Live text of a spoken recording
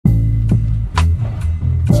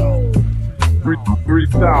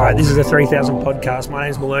Alright, this is the 3000 podcast. My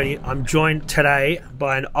name's Maloney. I'm joined today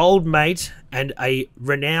by an old mate and a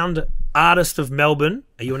renowned artist of Melbourne.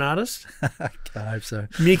 Are you an artist? I hope so.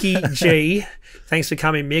 Micky G. Thanks for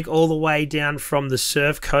coming, Mick, all the way down from the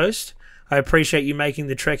surf coast. I appreciate you making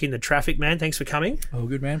the trek in the traffic, man. Thanks for coming. Oh,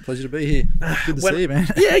 good, man. Pleasure to be here. Good to see you, man.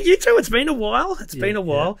 Yeah, you too. It's been a while. It's been a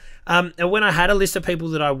while. And when I had a list of people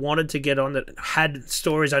that I wanted to get on that had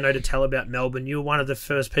stories I know to tell about Melbourne, you were one of the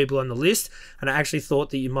first people on the list, and I actually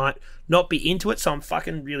thought that you might not be into it, so I'm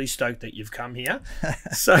fucking really stoked that you've come here.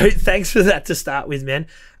 So thanks for that to start with, man.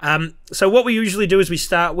 So what we usually do is we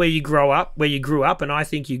start where you grew up, and I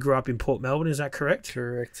think you grew up in Port Melbourne. Is that correct?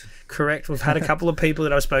 Correct. We've had a couple of people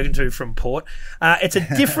that I've spoken to from Port. It's a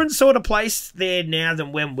different sort of place there now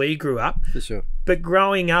than when we grew up. For sure. But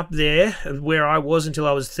growing up there, where I was until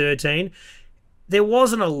I was 13, there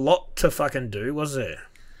wasn't a lot to fucking do, was there?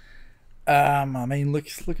 I mean,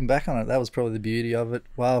 looking back on it, that was probably the beauty of it.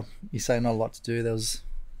 Well, you say not a lot to do. There was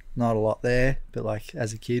not a lot there, but like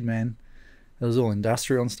as a kid, man, it was all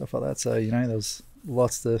industrial and stuff like that. So you know, there was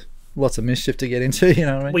lots of mischief to get into. You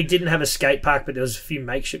know what I mean? We didn't have a skate park, but there was a few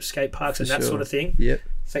makeshift skate parks and that sort of thing. Yep.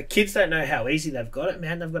 So kids don't know how easy they've got it,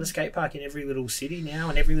 man. They've got a skate park in every little city now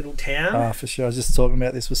and every little town. Oh, for sure. I was just talking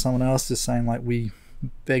about this with someone else, just saying like we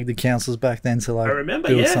begged the councils back then to like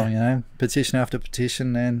build something, you know, petition after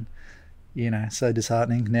petition, and you know, so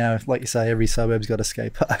disheartening. Now, like you say, every suburb's got a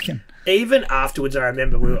skate park. And even afterwards, I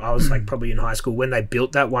remember I was like probably in high school when they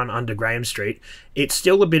built that one under Graham Street. It's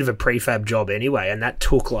still a bit of a prefab job anyway, and that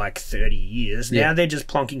took like 30 years. Now they're just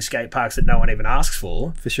plonking skate parks that no one even asks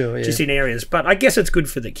for. For sure, yeah. Just in areas. But I guess it's good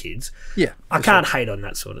for the kids. Yeah. I can't hate on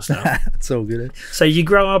that sort of stuff. It's all good. So you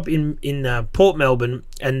grow up in Port Melbourne,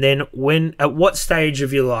 and then at what stage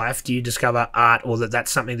of your life do you discover art, or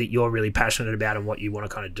that's something that you're really passionate about and what you want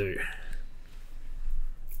to kind of do?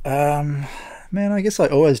 Man, I guess I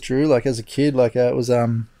always drew, like as a kid. Like it was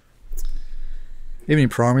even in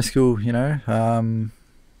primary school, you know,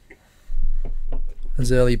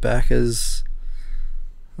 as early back as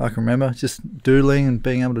I can remember, just doodling and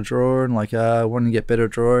being able to draw, and like wanting to get better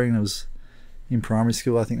at drawing. It was in primary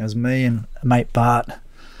school. I think it was me and a mate Bart,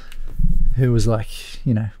 who was like,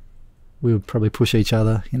 you know, we would probably push each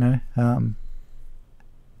other, you know,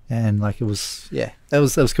 and like it was, yeah, that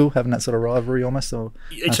was cool, having that sort of rivalry almost. So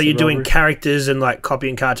you're doing characters and like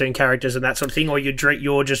copying cartoon characters and that sort of thing, or you're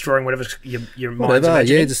just drawing whatever your mind's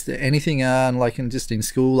imagining? Yeah, just anything. Like just in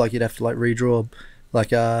school, like you'd have to like redraw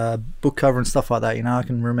like a book cover and stuff like that. You know, I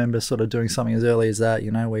can remember sort of doing something as early as that.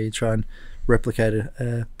 You know, where you try and replicate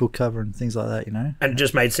a book cover and things like that. You know, and it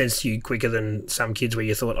just made sense to you quicker than some kids where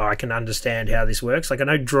you thought, oh, I can understand how this works. Like I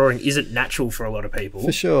know drawing isn't natural for a lot of people.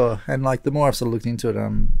 For sure, and like the more I've sort of looked into it,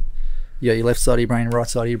 yeah, your left side of your brain, right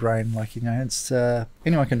side of your brain, like, you know, it's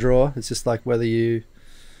anyone can draw. It's just like whether you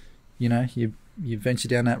know, you venture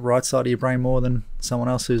down that right side of your brain more than someone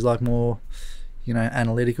else who's like more, you know,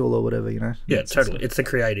 analytical or whatever, you know. Yeah, totally. It's the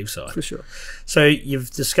creative side. For sure. So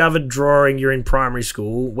you've discovered drawing, you're in primary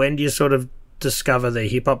school. When do you sort of discover the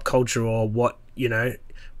hip-hop culture, or what, you know,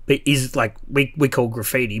 is like we call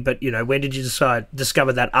graffiti, but, you know, when did you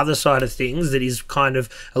discover that other side of things that is kind of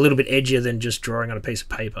a little bit edgier than just drawing on a piece of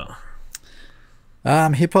paper?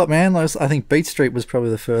 Hip hop, man. I think Beat Street was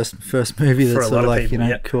probably the first movie that sort of like people, you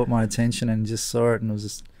know, caught my attention, and just saw it, and it was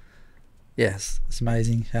just, yes, it's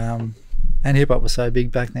amazing. And hip hop was so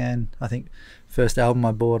big back then. I think first album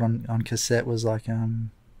I bought on cassette was like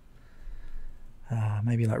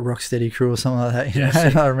maybe like Rocksteady Crew or something like that. You know?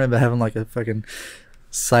 And I remember having like a fucking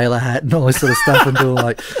sailor hat and all this sort of stuff and doing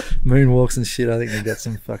like moonwalks and shit. I think they got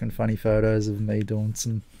some fucking funny photos of me doing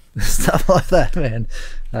some stuff like that, man.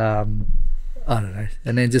 I don't know.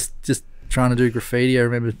 And then just trying to do graffiti. I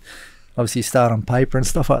remember obviously you start on paper and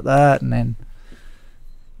stuff like that, and then,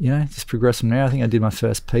 you know, just progress from there. I think I did my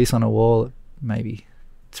first piece on a wall at maybe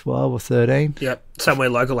 12 or 13. Yep. Somewhere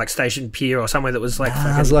local, like Station Pier or somewhere that was like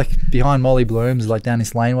it was like behind Molly Bloom's, like down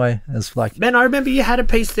this laneway. It was like, man, I remember you had a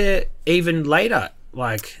piece there even later.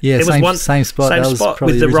 Like, yeah, there was one same spot. Same that spot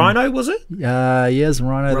was with the rhino, was it? Yeah, there's a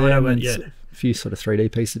rhino there, and yeah. A few sort of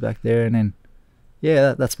 3D pieces back there, and then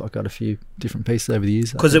yeah, that spot got a few different pieces over the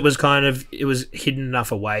years. Because it was hidden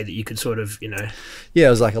enough away that you could sort of, you know. Yeah,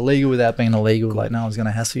 it was like illegal without being illegal. Cool. Like no one's going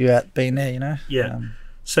to hassle you out being there, you know. Yeah.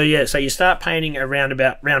 So you start painting around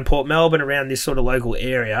Port Melbourne, around this sort of local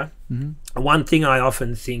area. Mm-hmm. One thing I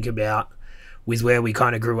often think about with where we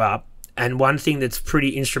kind of grew up, and one thing that's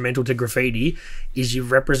pretty instrumental to graffiti, is you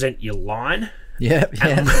represent your line. Yeah,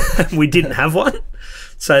 yeah. And we didn't have one.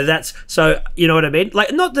 So you know what I mean?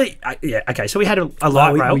 Like, not the yeah, okay. So we had a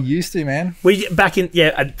light rail. We used to, man. We back in,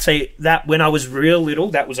 yeah. I'd say that when I was real little,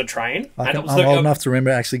 that was a train. I'm old enough to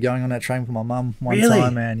remember actually going on that train with my mum one really?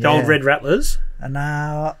 time, man. The old Red Rattlers. And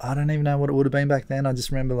I don't even know what it would have been back then. I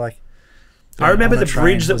just remember like. I remember the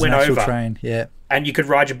bridge that went over. Train, yeah. And you could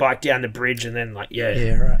ride your bike down the bridge, and then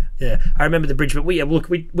Yeah, right. Yeah, I remember the bridge, but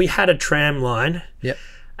we had a tram line. Yep.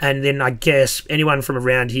 And then I guess anyone from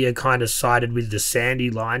around here kind of sided with the Sandy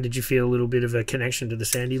line. Did you feel a little bit of a connection to the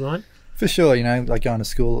Sandy line? For sure, you know, like going to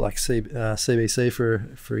school like CBC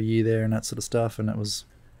for a year there and that sort of stuff, and it was,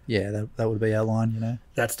 yeah, that would be our line, you know.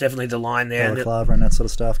 That's definitely the line there. Balaclava and that sort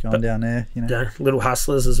of stuff going down there, you know. The Little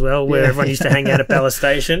Hustlers as well, where everyone used to hang out at Bella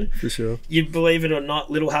Station. For sure. You believe it or not,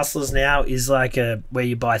 Little Hustlers now is like where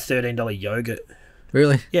you buy $13 yogurt.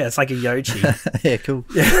 Really? Yeah, it's like a Yochi. Yeah, cool.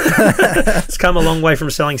 It's come a long way from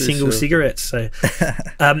selling single cigarettes. So,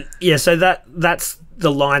 yeah, so that's the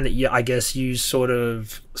line that I guess you sort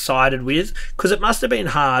of sided with, because it must have been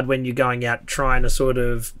hard when you're going out trying to sort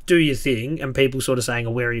of do your thing and people sort of saying,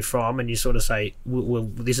 oh, where are you from? And you sort of say, well,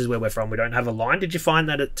 this is where we're from. We don't have a line. Did you find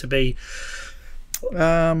that to be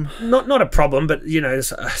not a problem, but you know,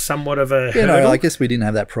 somewhat of a hurdle? No, I guess we didn't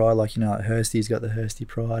have that pride, like, you know, like Hursty's got the Hursty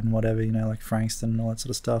pride and whatever, you know, like Frankston and all that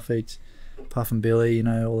sort of stuff. Each Puff and Billy, you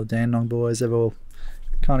know, all the Dandenong boys, they've all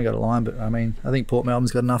kind of got a line. But I mean, I think Port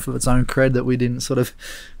Melbourne's got enough of its own cred that we didn't sort of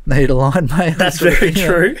need a line, mate. That's very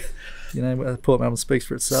true. You know, Port Melbourne speaks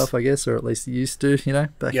for itself, I guess, or at least it used to, you know,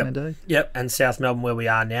 back in the day. Yep, and South Melbourne, where we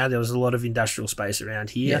are now, there was a lot of industrial space around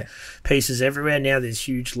here. Pieces everywhere. Now there's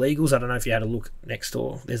huge legals. I don't know if you had a look next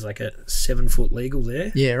door. There's like a 7-foot legal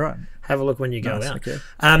there. Yeah, right. Have a look when you go out. Okay.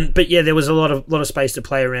 But yeah, there was a lot of space to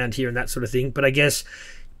play around here and that sort of thing. But I guess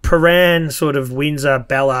Paran, sort of Windsor,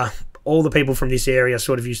 Bella, all the people from this area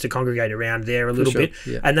sort of used to congregate around there a little bit.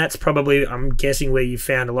 Yeah. And that's probably, I'm guessing, where you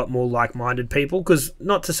found a lot more like-minded people, because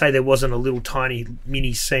not to say there wasn't a little tiny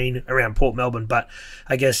mini scene around Port Melbourne, but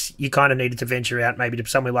I guess you kind of needed to venture out maybe to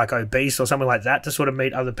somewhere like Obese or somewhere like that to sort of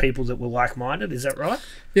meet other people that were like-minded. Is that right?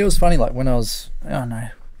 Yeah, it was funny, like when I was, I don't know,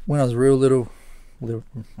 when I was real little,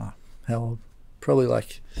 how old? Probably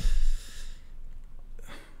like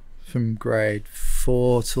from grade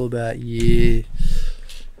 4 till about year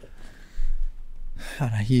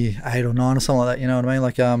 8 or 9 or something like that, you know what I mean?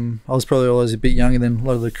 Like, I was probably always a bit younger than a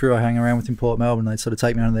lot of the crew I hang around with in Port Melbourne. They'd sort of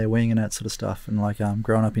take me under their wing and that sort of stuff. And like,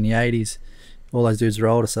 growing up in the 80s, all those dudes were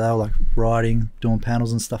older, so they were like riding, doing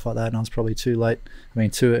panels and stuff like that. And I was probably too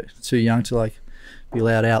young to like be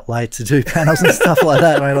allowed out late to do panels and stuff like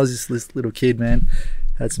that. I mean, I was just this little kid, man.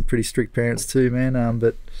 Had some pretty strict parents too, man.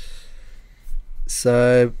 But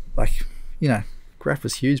so, like, you know, graph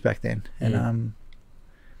was huge back then. And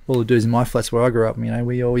all the dudes in my flats where I grew up, you know,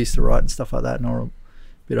 we all used to write and stuff like that, and I was a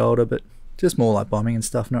bit older, but just more like bombing and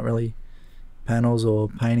stuff, not really panels or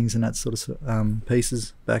paintings and that sort of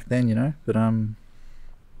pieces back then, you know. But I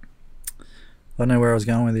don't know where I was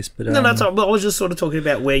going with this, but no, that's all. I was just sort of talking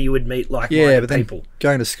about where you would meet like-minded people.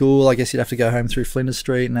 Going to school, I guess you'd have to go home through Flinders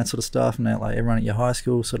Street and that sort of stuff, and like everyone at your high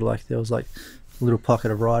school, sort of like there was like a little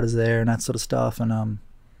pocket of riders there and that sort of stuff, and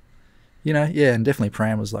you know, yeah, and definitely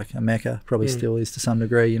Pram was like a mecca, probably still is to some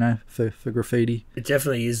degree, you know, for graffiti. It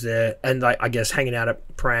definitely is there. And like, I guess hanging out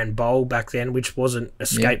at Pram Bowl back then, which wasn't a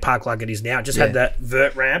skate park like it is now, it just had that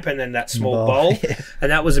vert ramp and then that small bowl.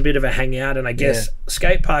 And that was a bit of a hangout. And I guess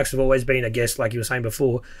skate parks have always been, I guess, like you were saying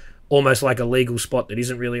before, almost like a legal spot that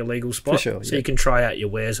isn't really a legal spot. For sure, so you can try out your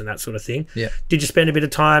wares and that sort of thing. Yeah. Did you spend a bit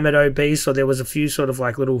of time at Obese, or there was a few sort of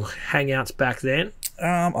like little hangouts back then?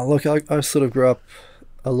 Look, I sort of grew up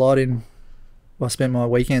a lot in... I spent my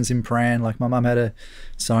weekends in Paran. Like, my mum had a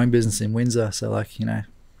sewing business in Windsor, so like, you know,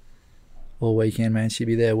 all weekend, man, she'd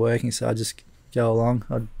be there working, so I'd just go along.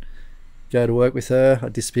 I'd go to work with her.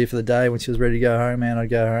 I'd disappear for the day. When she was ready to go home, man, I'd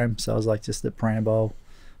go home. So I was like just at Paran Bowl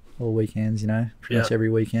all weekends, you know, pretty much every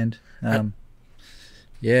weekend. Yeah,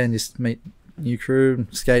 and just meet new crew.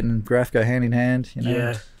 Skating and graph go hand in hand, you know.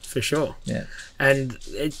 Yeah, for sure. Yeah. And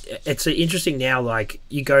it's interesting now, like,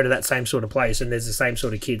 you go to that same sort of place and there's the same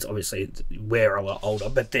sort of kids. Obviously, we're a lot older,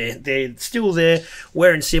 but they're still there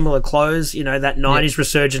wearing similar clothes. You know, that 90s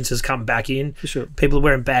resurgence has come back in. For sure. People are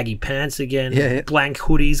wearing baggy pants again, blank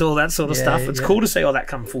hoodies, all that sort of stuff. It's cool to see all that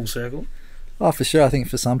come full circle. Oh, for sure. I think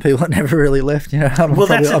for some people it never really left. You know, I'm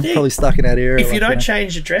probably stuck in that area. If you don't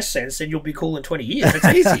change your dress sense, then you'll be cool in 20 years. It's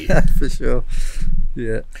easy. For sure.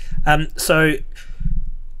 Yeah. So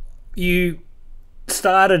you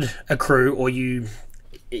started a crew, or you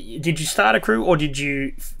did you start a crew or did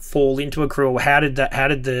you fall into a crew, or how did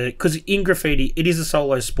because in graffiti it is a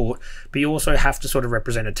solo sport, but you also have to sort of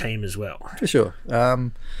represent a team as well? For sure.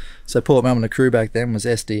 So Port Melbourne, the crew back then was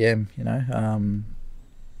SDM, you know,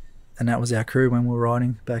 and that was our crew when we were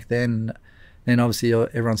riding back then. And obviously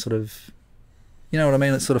everyone sort of, you know what I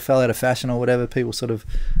mean, it sort of fell out of fashion or whatever. A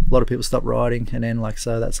lot of people stopped riding, and then like,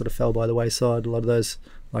 so that sort of fell by the wayside. A lot of those,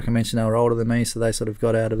 like I mentioned, they were older than me, so they sort of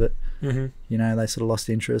got out of it. You know, they sort of lost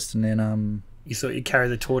interest. And then you thought you'd carry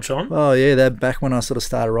the torch on? Oh yeah, that back when I sort of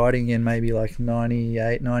started riding again, maybe like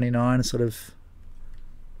 98, 99, I sort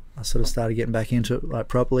of started getting back into it like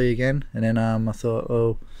properly again. And then I thought,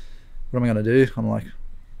 oh, what am I going to do? I'm like,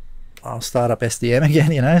 I'll start up SDM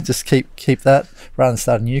again, you know, just keep that rather than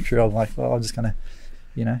start a new crew. I'm like, well, I'm just going to,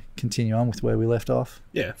 you know, continue on with where we left off.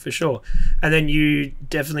 Yeah, for sure. And then you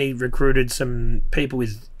definitely recruited some people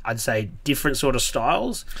with, I'd say, different sort of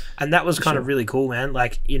styles, and that was kind of really cool, man.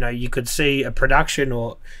 Like, you know, you could see a production,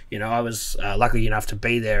 or, you know, I was lucky enough to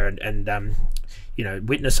be there and you know,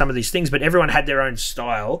 witness some of these things, but everyone had their own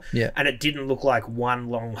style, and it didn't look like one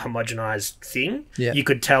long homogenized thing. You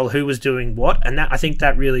could tell who was doing what, and that, I think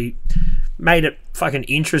that really made it fucking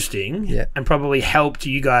interesting, and probably helped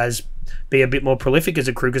you guys be a bit more prolific as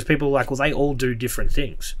a crew, because people were like, well, they all do different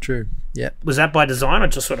things. True. Yeah. Was that by design, or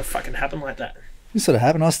just sort of fucking happened like that? It sort of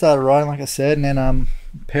happened. I started riding, like I said, and then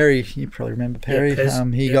Perry, you probably remember Perry.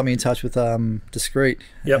 He got me in touch with Discreet,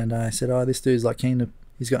 and I said, oh, this dude's like keen to,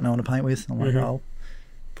 he's got no one to paint with. I'm like, oh,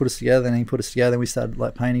 put us together. And he put us together, and we started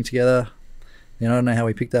like painting together. You know, I don't know how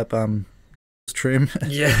we picked up trim.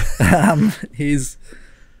 He's,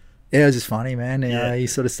 it was just funny, man. He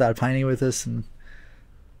sort of started painting with us, and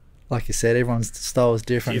like you said, everyone's style was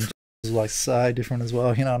different. It was like so different as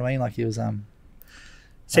well. You know what I mean? Like he was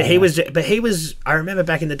So he was, I remember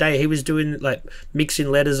back in the day, he was doing like mixing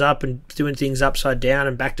letters up and doing things upside down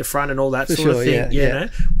and back to front and all that sort of thing. You know?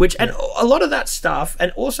 Which, and a lot of that stuff,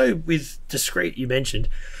 and also with Discreet, you mentioned,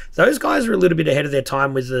 those guys were a little bit ahead of their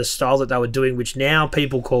time with the style that they were doing, which now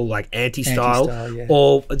people call like anti-style,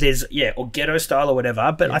 or there's, or ghetto style or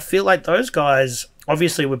whatever. But I feel like those guys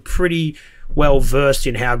obviously were pretty well versed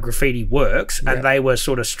in how graffiti works, and they were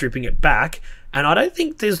sort of stripping it back. And I don't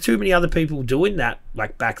think there's too many other people doing that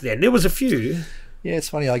like back then. There was a few. Yeah, it's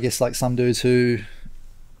funny, I guess, like some dudes who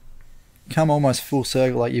come almost full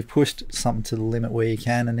circle, like you've pushed something to the limit where you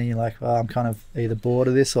can, and then you're like, oh, I'm kind of either bored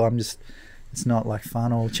of this, or I'm just, it's not like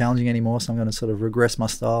fun or challenging anymore, so I'm going to sort of regress my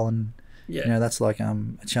style. And you know, that's like a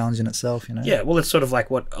challenge in itself, you know. Yeah, well, it's sort of like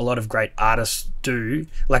what a lot of great artists do.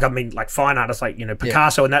 Like, I mean, like fine artists, like, you know,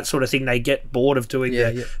 Picasso and that sort of thing. They get bored of doing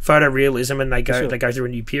the photorealism, and they go through a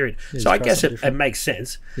new period. So I guess it makes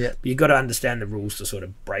sense. But you got to understand the rules to sort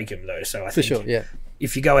of break them, though. So I think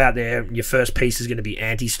if you go out there and your first piece is going to be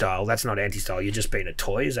anti-style, that's not anti-style. You're just being a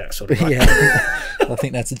toy. Is that sort of right? I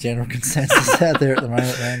think that's a general consensus out there at the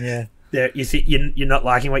moment, man. You think you're not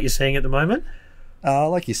liking what you're seeing at the moment?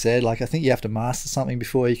 Like you said, like I think you have to master something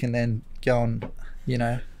before you can then go and, you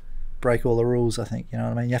know, break all the rules. I think, you know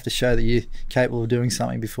what I mean. You have to show that you're capable of doing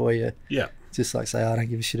something before you just like say, I don't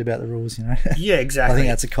give a shit about the rules, you know. Yeah, exactly. I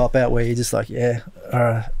think that's a cop out where you're just like,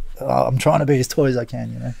 I'm trying to be as toy as I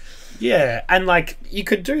can, you know. Yeah, and like you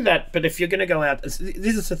could do that, but if you're going to go out, this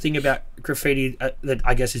is the thing about graffiti that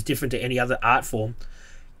I guess is different to any other art form.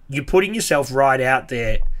 You're putting yourself right out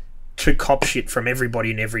there to cop shit from everybody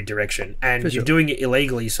in every direction, and you're doing it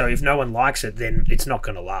illegally, so if no one likes it, then it's not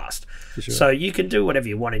going to last. So you can do whatever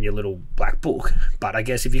you want in your little black book, but I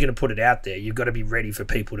guess if you're going to put it out there, you've got to be ready for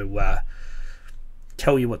people to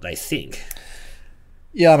tell you what they think.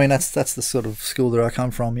 Yeah, I mean, that's the sort of school that I come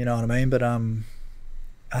from, you know what I mean. But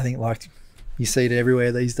I think like you see it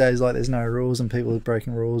everywhere these days, like there's no rules and people are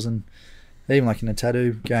breaking rules, and even like in a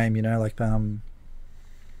tattoo game, you know, like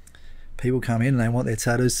people come in and they want their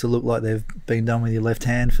tattoos to look like they've been done with your left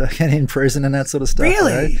hand fucking in prison and that sort of stuff.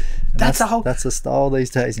 Really? You know? That's the style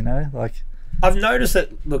these days, you know? Like I've noticed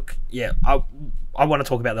that, look, I want to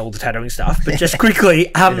talk about all the tattooing stuff, but just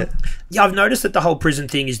quickly, I've noticed that the whole prison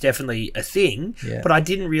thing is definitely a thing, but I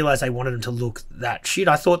didn't realise they wanted them to look that shit.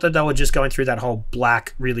 I thought that they were just going through that whole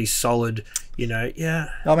black, really solid, you know,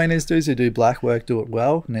 I mean, there's dudes who do black work, do it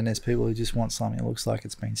well, and then there's people who just want something that looks like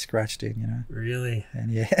it's been scratched in, you know. Really?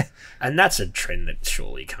 And and that's a trend that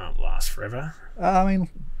surely can't last forever. I mean,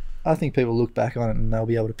 I think people look back on it and they'll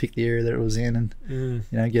be able to pick the area that it was in and, you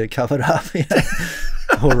know, get it covered up, you know,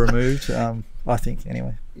 or removed. I think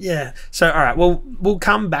anyway. Yeah. So all right. Well, we'll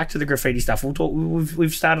come back to the graffiti stuff. We'll talk.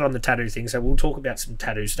 We've started on the tattoo thing, so we'll talk about some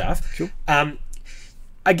tattoo stuff. Cool.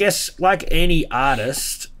 I guess like any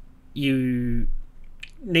artist, you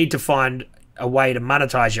need to find a way to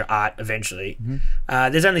monetize your art eventually.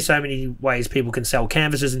 There's only so many ways people can sell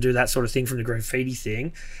canvases and do that sort of thing from the graffiti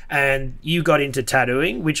thing. And you got into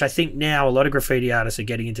tattooing, which I think now a lot of graffiti artists are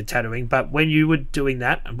getting into tattooing. But when you were doing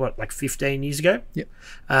that, what, like 15 years ago? Yep.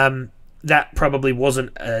 That probably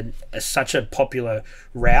wasn't such a popular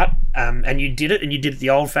route. And you did it the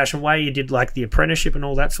old-fashioned way. You did like the apprenticeship and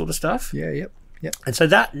all that sort of stuff. Yeah, yep. And so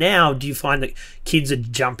that now, do you find that kids are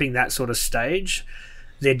jumping that sort of stage?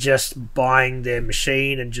 They're just buying their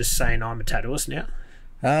machine and just saying, I'm a tattooist now?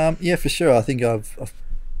 Yeah, for sure. I think I've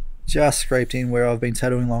just scraped in where I've been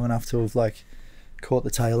tattooing long enough to have like caught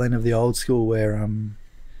the tail end of the old school where,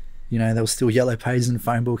 you know, there was still yellow pages and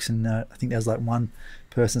phone books, and I think there was like one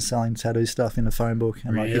person selling tattoo stuff in the phone book,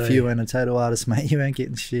 and like if you weren't a tattoo artist, mate, you weren't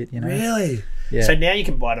getting shit, you know. Really? Yeah. So now you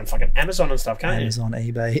can buy it on fucking Amazon and stuff, can't you? Amazon,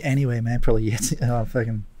 eBay, anywhere, man. Probably yes,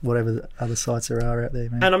 fucking whatever the other sites there are out there,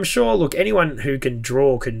 man. And I'm sure, look, anyone who can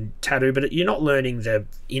draw can tattoo, but you're not learning the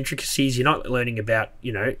intricacies. You're not learning about,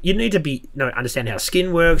 you know, you need to understand how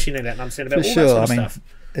skin works. You need to understand about all that sort of stuff.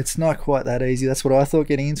 It's not quite that easy. That's what I thought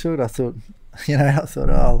getting into it. I thought, oh,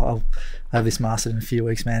 I'll have this mastered in a few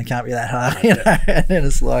weeks, man. It can't be that hard, you know. And then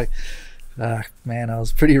it's like, man, I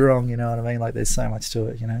was pretty wrong. You know what I mean? Like, there's so much to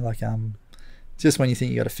it. You know, like just when you think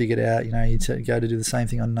you got to figure it out, you know, you go to do the same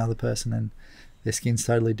thing on another person, and their skin's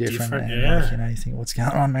totally different. And like, you know, you think, what's going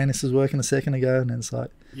on, man? This was working a second ago, and then it's like,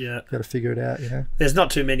 got to figure it out. You know, there's not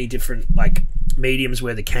too many different like mediums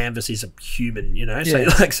where the canvas is a human, you know.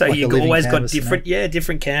 So you've always got different,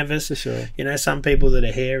 different canvas. For sure. You know, some people that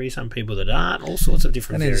are hairy, some people that aren't, all sorts of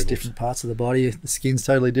different. And there's different parts of the body. The skin's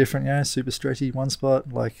totally different. You know, super stretchy one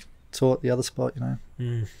spot, like taut the other spot. You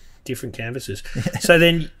know. Different canvases. So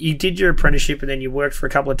then you did your apprenticeship, and then you worked for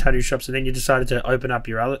a couple of tattoo shops, and then you decided to open up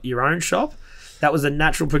your own shop. That was a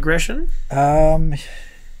natural progression.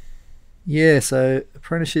 Yeah. So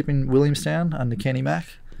apprenticeship in Williamstown under Kenny Mack.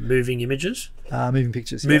 Moving images. Moving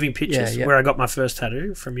pictures. Moving pictures. Where I got my first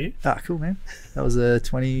tattoo from you. Ah, cool, man. That was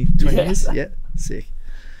 20 years. Yeah, sick.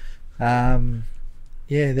 Yeah,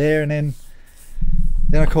 there, and then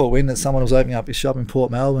I caught wind that someone was opening up his shop in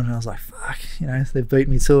Port Melbourne, and I was like, fuck, you know, they've beat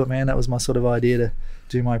me to it, man. That was my sort of idea, to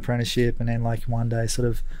do my apprenticeship, and then like one day sort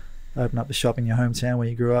of open up the shop in your hometown where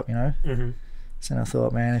you grew up, you know. So then I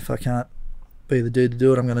thought, man, if I can't be the dude to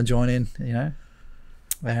do it, I'm going to join in, you know.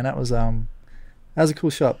 Man, that was a cool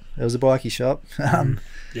shop. It was a bikey shop.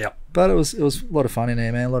 But it was a lot of fun in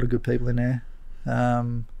there, man. A lot of good people in there. A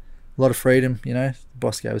lot of freedom, you know. The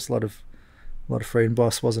boss gave us a lot of freedom.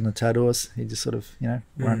 Boss wasn't a tattooist. He just sort of, you know,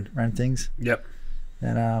 ran things. Yep.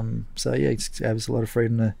 And so yeah, he just gave us a lot of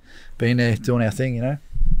freedom to be in there doing our thing, you know.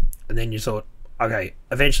 And then you thought, okay,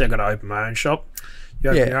 eventually I've got to open my own shop. You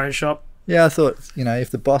open your own shop? Yeah, I thought, you know,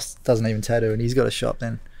 if the boss doesn't even tattoo and he's got a shop,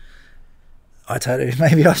 then I tattoo.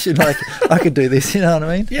 Maybe I should, like, I could do this, you know what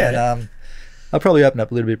I mean? Yeah. And I probably opened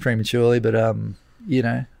up a little bit prematurely, but you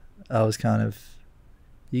know, I was kind of,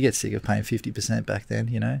 you get sick of paying 50% back then,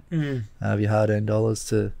 you know, of your hard-earned dollars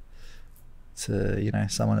to you know,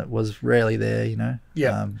 someone that was rarely there, you know.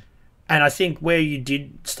 Yeah. And I think where you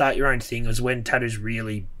did start your own thing was when tattoos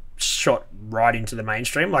really shot right into the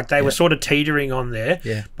mainstream. Like they were sort of teetering on there,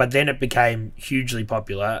 but then it became hugely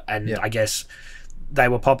popular, and I guess they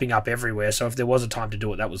were popping up everywhere. So if there was a time to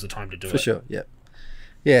do it, that was the time to do it. For sure,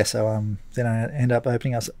 yeah. So then I ended up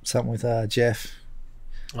opening up something with Jeff.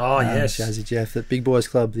 Oh yes, Jazzy Jeff, the Big Boys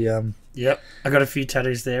Club. The yep, I got a few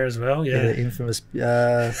tattoos there as well. Yeah, the infamous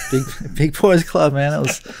Big Boys Club, man.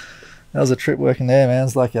 That was a trip working there, man. It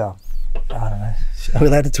was like I don't know. Are we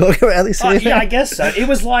allowed to talk about this here? Yeah, I guess so. It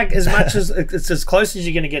was like as much as it's as close as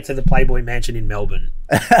you're going to get to the Playboy Mansion in Melbourne.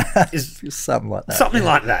 Something like that. Something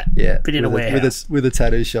like that. Yeah, but in a warehouse with a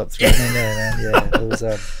tattoo shop thrown in there, man. Yeah,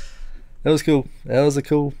 it was cool. That was a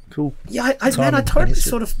cool. Yeah, I totally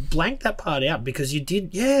sort of blanked that part out because you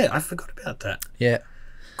did. Yeah, I forgot about that. Yeah,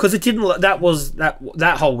 because it didn't.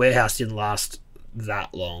 That whole warehouse didn't last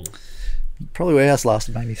that long. Probably warehouse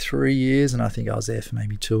lasted maybe 3 years, and I think I was there for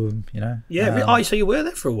maybe 2 of them. You know. Yeah. So you were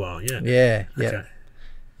there for a while. Yeah. Yeah. Okay.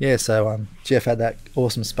 Yeah. So Jeff had that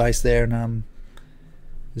awesome space there, and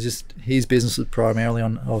it was just his business was primarily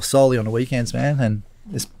solely on the weekends, man, and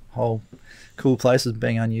this whole cool place was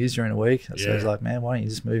being unused during the week. So I was like, man, why don't you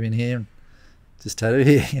just move in here and just tattoo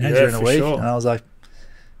here, you know, during the week? Sure. And I was like,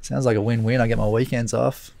 sounds like a win-win. I get my weekends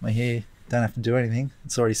off. My hair, don't have to do anything.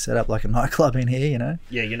 It's already set up like a nightclub in here, you know.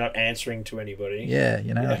 Yeah, you're not answering to anybody. Yeah,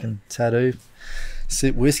 you know, I can tattoo,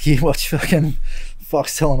 sip whiskey, watch fucking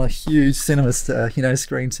Foxtel on a huge cinema,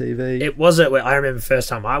 screen TV. It was it. I remember the first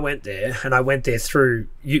time I went there, and I went there through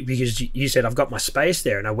you because you said I've got my space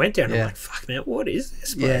there, and I went there and I'm like, fuck man, what is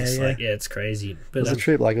this place? Yeah. Like, it's crazy. But it was a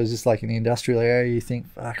trip. Like, it was just like in the industrial area. You think,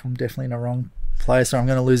 fuck, I'm definitely in the wrong place, or I'm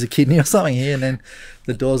going to lose a kidney or something here, and then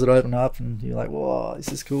the doors would open up, and you're like, whoa,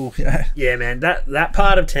 this is cool. Yeah, man. That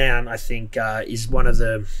part of town, I think, is one of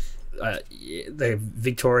the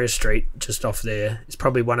Victoria Street just off there is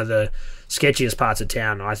probably one of the sketchiest parts of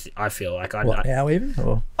town. I feel like now even,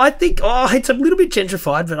 or? I think it's a little bit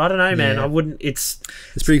gentrified, but I don't know, man. I wouldn't. It's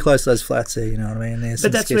pretty close to those flats there. You know what I mean? There's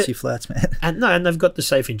some sketchy flats, man. And they've got the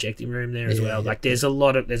safe injecting room there as well. Like there's a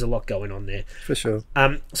lot going on there for sure.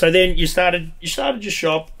 So then you started your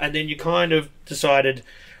shop, and then you kind of decided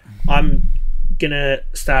I'm gonna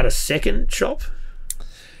start a second shop.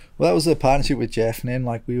 Well, that was a partnership with Jeff, and then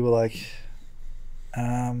like we were like,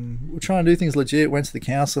 we're trying to do things legit. Went to the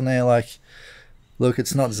council, and they're like, look,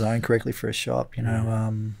 it's not zoned correctly for a shop,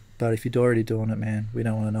 but if you're already doing it, man, we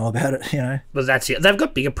don't want to know about it, Well, that's it. They've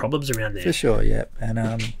got bigger problems around there. For sure, yeah.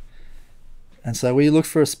 And so we looked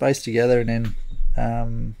for a space together, and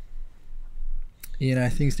then,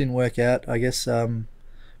 things didn't work out, I guess,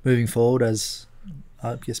 moving forward as,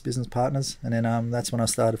 business partners. And then that's when I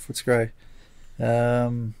started Footscray.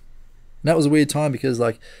 And that was a weird time because,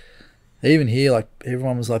 like, even here, like,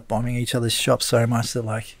 everyone was, like, bombing each other's shops so much that,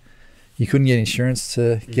 like, you couldn't get insurance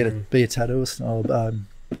to be a tattooist or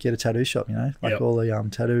get a tattoo shop, Like, all the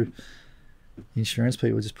tattoo insurance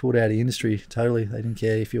people just pulled out of the industry totally. They didn't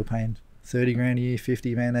care if you were paying 30 grand a year,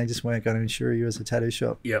 50, man. They just weren't going to insure you as a tattoo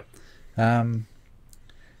shop. Yep. So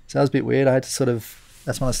that was a bit weird. I had to sort of...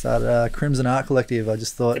 That's when I started Crimson Art Collective. I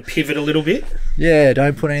just thought... Pivot a little bit? Yeah,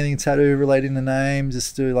 don't put anything tattoo related in the name.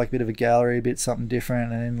 Just do like a bit of a gallery, a bit something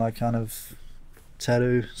different, and then like kind of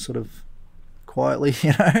tattoo sort of quietly,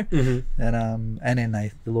 Mm-hmm. And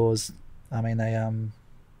then the laws, I mean,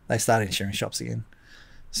 they started insuring shops again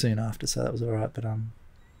soon after, so that was all right. But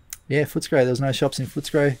yeah, Footscray. There was no shops in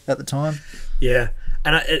Footscray at the time. Yeah,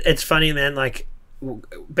 and it's funny, man, like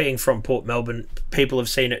being from Port Melbourne, people have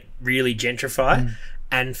seen it really gentrify.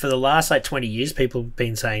 And for the last like 20 years, people have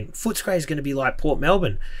been saying Footscray is going to be like Port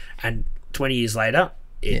Melbourne. And 20 years later,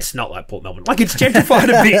 it's not like Port Melbourne. Like, it's gentrified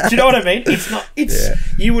a bit. Do you know what I mean? It's not.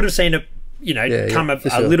 You would have seen it, come a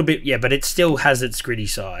little bit. But it still has its gritty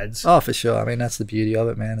sides. Oh, for sure. I mean, that's the beauty of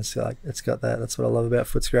it, man. It's like it's got that. That's what I love about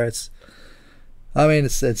Footscray.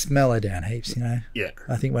 It's mellowed down heaps. Yeah.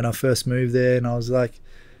 I think when I first moved there, and I was like,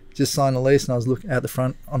 just signed the lease, and I was looking out the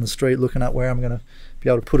front on the street, looking up where I'm going to be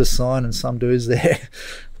able to put a sign, and some dude's there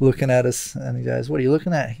looking at us, and he goes, "What are you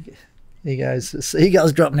looking at?" He goes,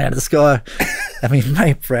 "Seagulls dropping out of the sky." I mean,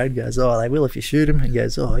 mate, Brad goes, "Oh, they will if you shoot them." He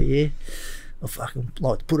goes, "Oh yeah, I'll fucking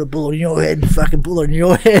like to put a bullet in your head and fucking bullet in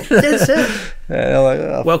your head." That's it. And I'm like,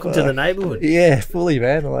 oh, welcome to the neighbourhood. Yeah, fully,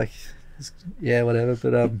 man. I'm like, yeah, whatever.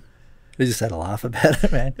 But we just had a laugh about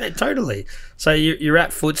it, man. Yeah, totally. So you're at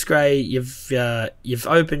Footscray. You've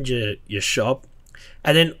opened your shop,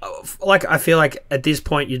 and then like I feel like at this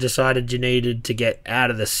point you decided you needed to get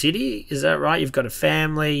out of the city. Is that right? You've got a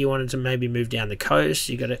family. You wanted to maybe move down the coast.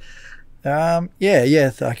 You got to.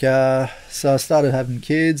 Yeah. Like so I started having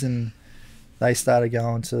kids, and they started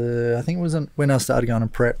going to. I think it was when I started going to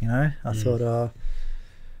prep. I thought.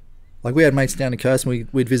 Like, we had mates down the coast, and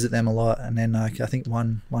we'd visit them a lot. And then, like, I think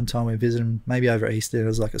one time we visited them, maybe over Easter. There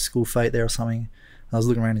was like a school fete there or something. I was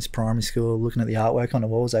looking around this primary school, looking at the artwork on the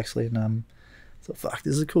walls actually, and I thought, fuck,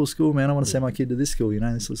 this is a cool school, man. I want to send my kid to this school.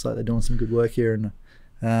 This looks like they're doing some good work here. And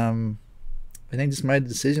then just made the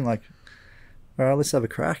decision, like, all right, let's have a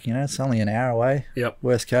crack. It's only an hour away. Yep.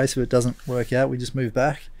 Worst case, if it doesn't work out, we just move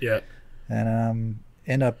back. Yeah. And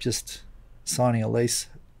end up just signing a lease.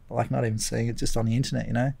 Like, not even seeing it, just on the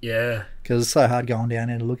internet, Yeah. Because it's so hard going down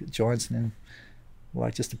there to look at joints and then,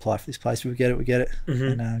 like, just apply for this place. We get it.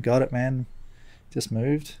 Mm-hmm. And got it, man. Just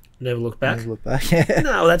moved. Never looked back. Yeah.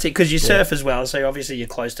 No, that's it. Because you surf as well, so obviously you're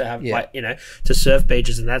close to have, like, to surf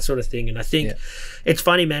beaches and that sort of thing. And I think it's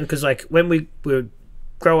funny, man, because, like, when we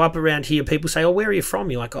grow up around here, people say, "Oh, where are you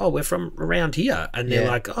from?" You're like, "Oh, we're from around here," and they're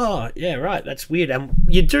like, "Oh, yeah, right, that's weird." And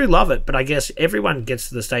you do love it, but I guess everyone gets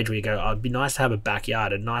to the stage where you go, "Oh, it'd be nice to have a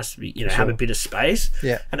backyard and nice to be, have a bit of space."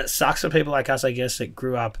 Yeah. And it sucks for people like us, I guess, that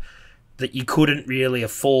grew up that you couldn't really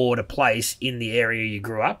afford a place in the area you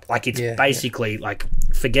grew up. Like, it's basically like,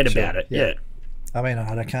 forget about it. Yeah. I mean,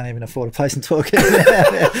 I can't even afford a place in Torquay,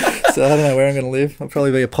 so I don't know where I'm going to live. I'll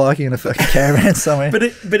probably be a pikey in a fucking caravan somewhere. But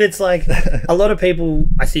it's like a lot of people,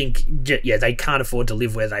 I think, they can't afford to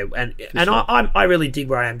live where they I really dig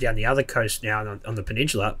where I am down the other coast now on the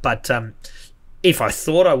peninsula. But if I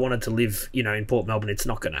thought I wanted to live, you know, in Port Melbourne, it's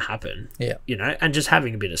not going to happen. Yeah. You know, and just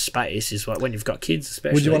having a bit of space is what, when you've got kids,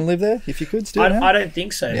 especially. Would you want to live there if you could still? I don't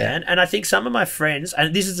think so, man. And I think some of my friends,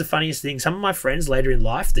 and this is the funniest thing, some of my friends later in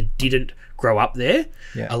life that didn't grow up there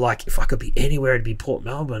are like, if I could be anywhere, it'd be Port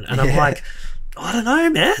Melbourne. And I'm like, I don't know,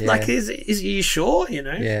 man. Yeah. Like, is you sure? You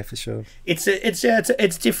know? Yeah, for sure. It's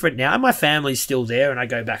different now, and my family's still there, and I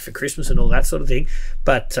go back for Christmas and all that sort of thing.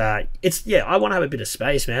 But I want to have a bit of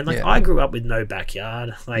space, man. Like I grew up with no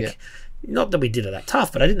backyard. Like, not that we did it that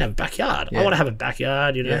tough, but I didn't have a backyard. I want to have a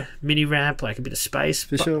backyard, you know, mini ramp, like a bit of space,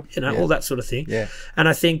 for sure. You know, all that sort of thing. Yeah. And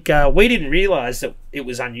I think we didn't realise that it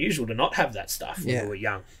was unusual to not have that stuff when we were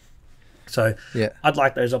young. So I'd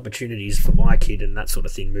like those opportunities for my kid and that sort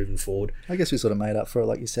of thing moving forward. I guess we sort of made up for it,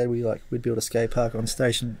 like you said. We'd build a skate park on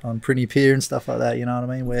Prinny Pier and stuff like that. You know what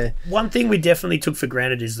I mean? Where one thing we definitely took for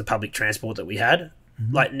granted is the public transport that we had.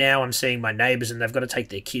 Like now, I'm seeing my neighbours and they've got to take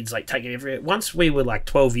their kids, like take it everywhere. Once we were like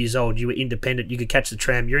 12 years old, you were independent. You could catch the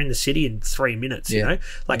tram. You're in the city in 3 minutes. You know,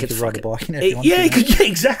 like it's ride a bike and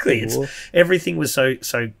exactly. Everything was so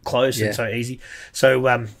close and so easy.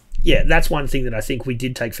 So that's one thing that I think we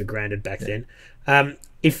did take for granted back then.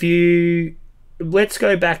 Let's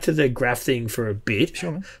go back to the graph thing for a bit.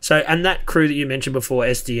 Sure, man. So, and that crew that you mentioned before,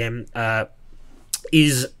 SDM,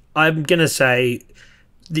 is, I'm going to say,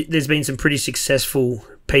 there's been some pretty successful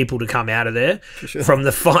people to come out of there from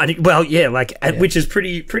the finding. Well, which is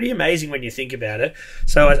pretty amazing when you think about it.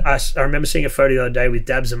 So I remember seeing a photo the other day with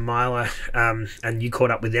Dabs and Milo, and you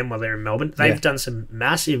caught up with them while they're in Melbourne. They've done some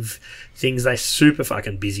massive things. They're super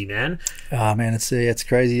fucking busy, man. Oh man, it's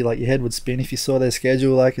crazy. Like your head would spin if you saw their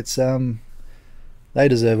schedule. Like it's they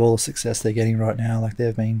deserve all the success they're getting right now. Like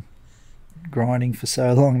they've been grinding for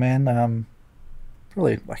so long, man.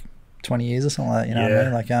 Probably like 20 years or something like that, you know what I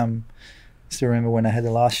mean? Like still remember when I had the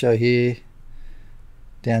last show here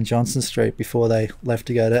down Johnson Street before they left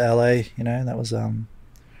to go to LA, you know, and that was probably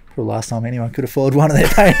the last time anyone could afford one of their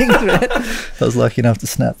paintings. I was lucky enough to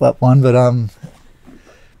snap up one, but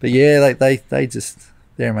yeah, like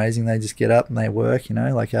they're amazing. They just get up and they work, you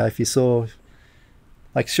know, like if you saw,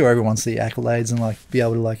 like sure everyone wants the accolades and like be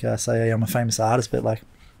able to like say, hey, I'm a famous artist, but like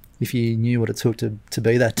if you knew what it took to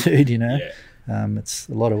be that dude, you know. It's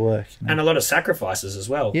a lot of work, you know? And a lot of sacrifices as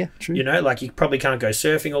well. Yeah, true. You know, like you probably can't go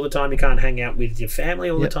surfing all the time. You can't hang out with your family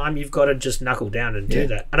all the time. You've got to just knuckle down and do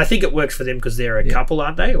that. And I think it works for them because they're a couple,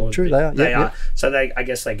 aren't they? Or true, they are. They are. So I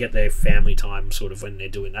guess they get their family time sort of when they're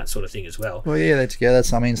doing that sort of thing as well. Well, yeah, they're together.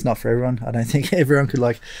 So I mean, it's not for everyone. I don't think everyone could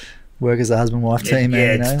like work as a husband-wife team.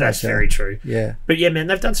 Yeah, you know? that's very true. Yeah. But yeah, man,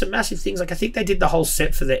 they've done some massive things. Like I think they did the whole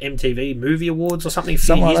set for the MTV Movie Awards or something a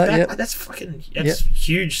few years back. Like, that's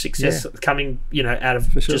huge success coming, you know, out of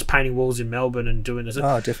just painting walls in Melbourne and doing this.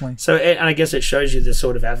 Oh, definitely. So, and I guess it shows you the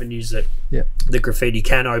sort of avenues that the graffiti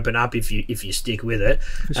can open up if you stick with it.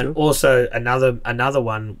 And also another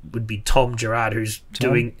one would be Tom Gerard, who's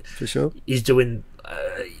doing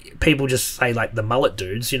people just say like the mullet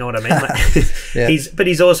dudes, you know what I mean? Like,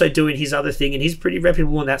 he's also doing his other thing, and he's pretty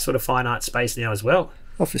reputable in that sort of fine art space now as well.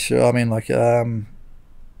 Oh, for sure. I mean, like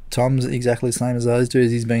Tom's exactly the same as those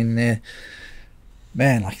dudes. He's been there,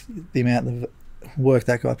 man. Like the amount of work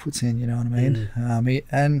that guy puts in, you know what I mean?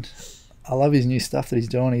 And I love his new stuff that he's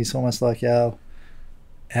doing. He's almost like our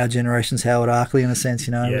generation's Howard Arkley in a sense,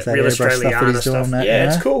 you know, with that airbrush stuff that he's doing.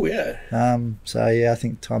 It's cool. Yeah. So yeah, I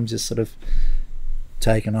think Tom's just sort of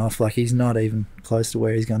taken off. Like he's not even close to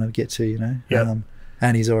where he's going to get to, you know.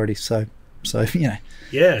 And he's already so you know,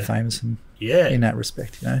 famous and in that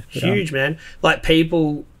respect, you know. But, huge, man. Like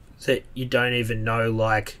people that you don't even know,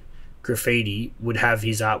 like graffiti, would have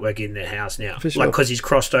his artwork in their house now, like because he's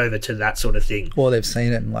crossed over to that sort of thing, or they've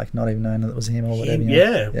seen it and like not even known that it was him or whatever. You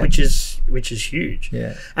know? Which is huge.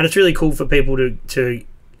 And it's really cool for people to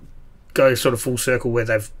go sort of full circle where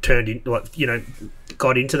they've turned in, like, you know,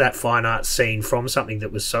 got into that fine art scene from something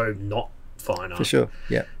that was so not fine art. For sure,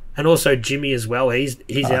 yeah. And also Jimmy as well. He's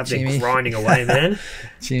out there grinding away, man.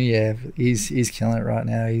 Jimmy, he's killing it right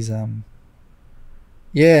now. He's and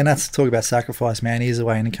that's talk about sacrifice, man. He's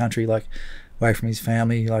away in the country, like away from his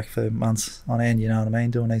family, like for months on end. You know what I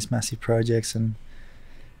mean? Doing these massive projects, and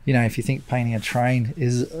you know, if you think painting a train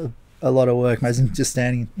is a lot of work, imagine just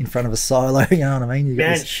standing in front of a silo. You know what I mean? You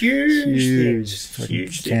got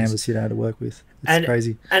huge canvas, you know, to work with. It's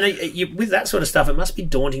crazy. And with that sort of stuff, it must be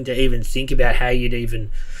daunting to even think about how you'd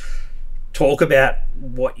even talk about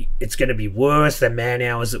what it's going to be worth, the man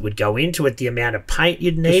hours that would go into it, the amount of paint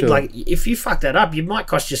you'd need. Like if you fuck that up, you might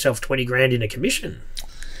cost yourself 20 grand in a commission.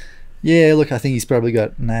 Yeah, look, I think he's probably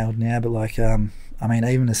got nailed now, but like I mean,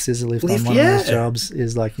 even a scissor lift on one of those jobs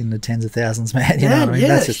is like in the tens of thousands, man. You know what I mean?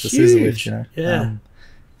 That's just a scissor lift, you know.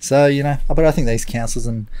 So, you know, but I think these councils,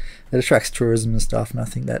 and it attracts tourism and stuff, and I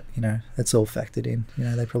think that, you know, it's all factored in. You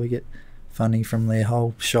know, they probably get funding from their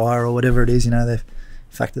whole shire or whatever it is, you know, they've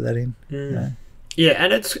factored that in. You know. Yeah,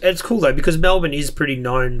 and it's cool though, because Melbourne is pretty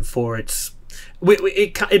known for its...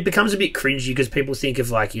 It becomes a bit cringy because people think of,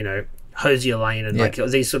 like, you know, Hosier Lane and like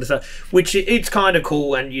these sort of stuff, which it's kind of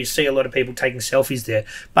cool, and you see a lot of people taking selfies there.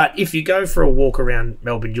 But if you go for a walk around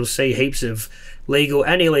Melbourne, you'll see heaps of legal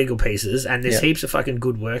and illegal pieces, and there's heaps of fucking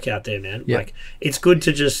good work out there, man. Like, it's good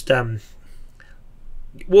to just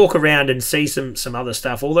walk around and see some other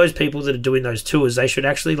stuff. All those people that are doing those tours, they should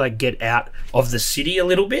actually like get out of the city a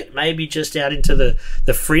little bit, maybe just out into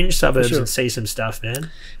the fringe suburbs and see some stuff,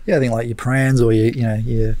 man. Yeah, I think like your Prans or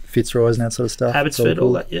your Fitzroys and that sort of stuff. Abbotsford,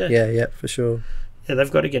 all that, yeah, for sure. Yeah,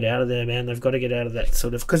 they've got to get out of there, man. They've got to get out of that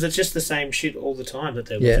sort of, because it's just the same shit all the time that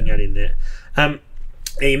they're looking at in there.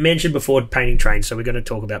 You mentioned before painting trains, so we're going to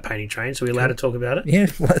talk about painting trains. Are we allowed to talk about it? Yeah,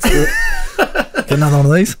 let's do it. Get another one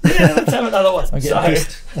of these. Yeah, let's have another one. I'm getting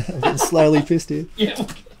pissed. I'm getting slowly pissed here. Yeah.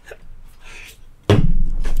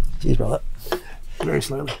 Cheers, brother. Very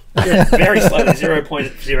slowly. Yeah, very slowly,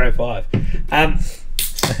 0.05.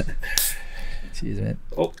 Cheers, man.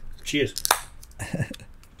 Oh, cheers.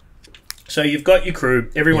 So you've got your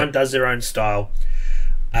crew. Everyone does their own style.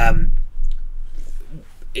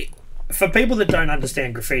 For people that don't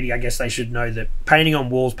understand graffiti, I guess they should know that painting on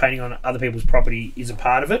walls, painting on other people's property is a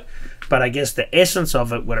part of it. But I guess the essence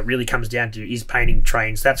of it, what it really comes down to, is painting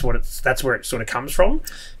trains. That's where it sort of comes from.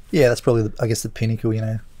 Yeah, that's probably the pinnacle. You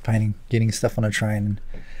know, painting, getting stuff on a train,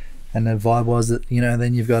 and the vibe was that, you know,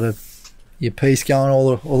 then you've got your piece going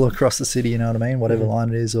all across the city. You know what I mean? Whatever line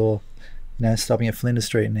it is, or, you know, stopping at Flinders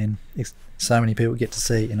Street, and then so many people get to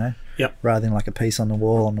see it. You know, rather than like a piece on the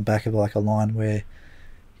wall on the back of like a line where,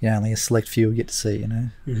 you know, only a select few will get to see, you know.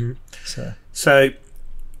 So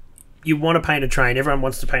you want to paint a train. Everyone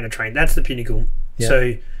wants to paint a train. That's the pinnacle.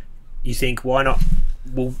 So you think, why not?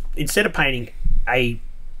 Well, instead of painting a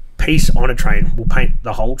piece on a train, we'll paint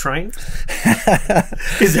the whole train.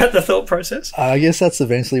 Is that the thought process? I guess that's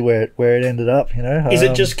eventually where it ended up, you know. Is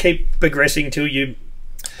it just keep progressing till you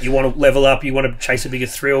want to level up, you want to chase a bigger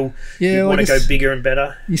thrill, you want to go bigger and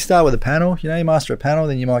better? You start with a panel, you know, you master a panel,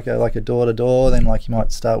 then you might go like a door to door, then like you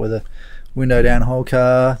might start with a window down whole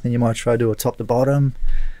car, then you might try to do a top to bottom,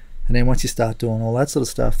 and then once you start doing all that sort of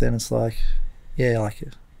stuff, then it's like, yeah, like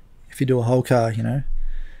if you do a whole car, you know,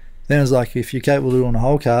 then it's like, if you're capable of doing a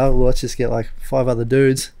whole car, well, let's just get like 5 other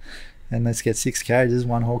dudes and let's get 6 carriages,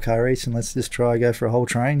 1 whole car each, and let's just try to go for a whole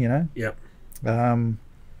train, you know. Yeah,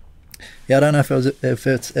 I don't know if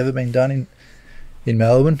it's ever been done in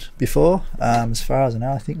Melbourne before. As far as I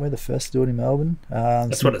know, I think we're the first to do it in Melbourne.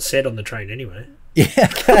 That's what it said on the train anyway. Yeah.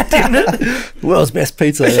 Didn't it? World's best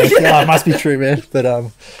pizza. It must be true, man.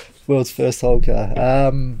 But world's first whole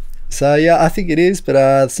car. So yeah, I think it is.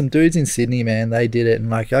 But some dudes in Sydney, man, they did it, and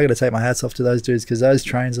like, I got to take my hats off to those dudes, because those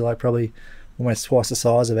trains are like probably almost twice the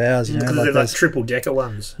size of ours. You know, because they're like triple decker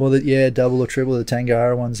ones. Well, double or triple. The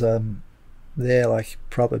Tangara ones. They're like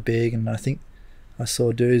proper big, and I think I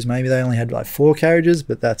saw dudes, maybe they only had like 4 carriages,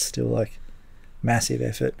 but that's still like massive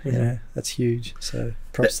effort. You know, that's huge. So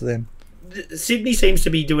props to them. Sydney seems to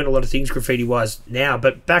be doing a lot of things graffiti wise now,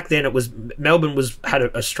 but back then it was Melbourne had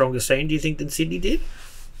a stronger scene, do you think, than Sydney did?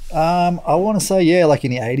 I want to say, like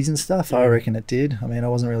in the 80s and stuff, I reckon it did. I mean, I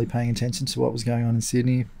wasn't really paying attention to what was going on in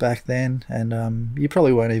Sydney back then, and you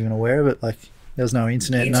probably weren't even aware of it. Like, there was no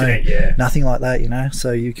internet, nothing like that, you know,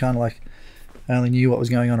 so you kind of like only knew what was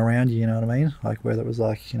going on around you, you know what I mean? Like, whether it was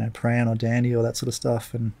like, you know, Pran or Dandy or that sort of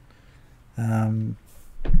stuff, and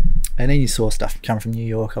then you saw stuff come from New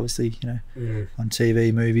York, obviously, you know, on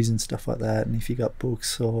TV, movies and stuff like that. And if you got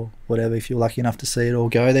books or whatever, if you're lucky enough to see it or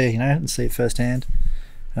go there, you know, and see it firsthand.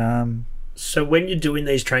 So when you're doing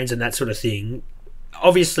these trains and that sort of thing,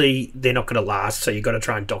 obviously they're not going to last, so you've got to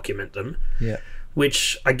try and document them. Yeah.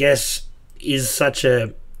 Which I guess is such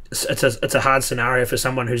a it's a hard scenario for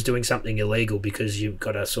someone who's doing something illegal, because you've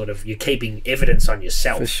got to you're keeping evidence on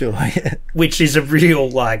yourself. For sure, yeah. Which is a real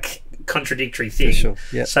like contradictory thing. For sure,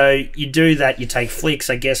 yeah. So you do that, you take flicks,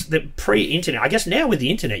 I guess, the pre-internet. I guess now with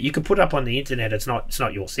the internet, you can put up on the internet, it's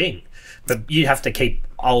not your thing. But you have to keep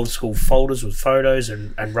old school folders with photos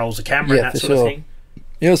and rolls of camera and that sort of thing.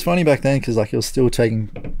 Yeah, it was funny back then, because like, it was still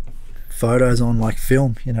taking photos on like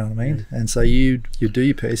film, you know what I mean? And so you do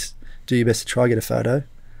your piece, do your best to try to get a photo,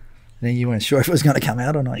 and then you weren't sure if it was going to come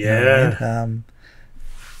out or not. You know what I mean?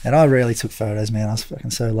 And I rarely took photos, man. I was fucking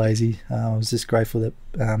so lazy. I was just grateful that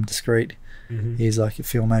Discreet, he's like a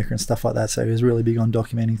filmmaker and stuff like that, so he was really big on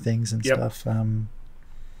documenting things and stuff. And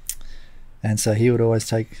so he would always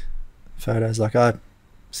take photos. Like, I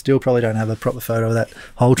still probably don't have a proper photo of that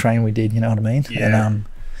whole train we did, you know what I mean? Yeah. And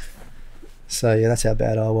so yeah, that's how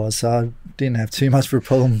bad I was. So I didn't have too much of a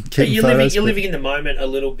problem keeping you're photos. You're living in the moment a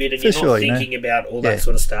little bit, and you're not thinking about all that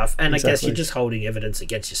sort of stuff. And I guess you're just holding evidence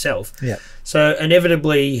against yourself. Yeah. So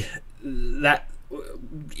inevitably, that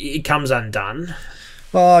it comes undone.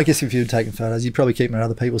 Well, I guess if you were taking photos, you'd probably keep them at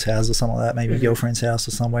other people's houses or something like that, maybe a girlfriend's house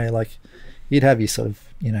or somewhere. Like, you'd have your sort of,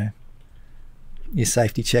 you know, your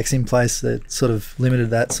safety checks in place that sort of limited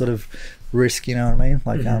that sort of risk, you know what I mean?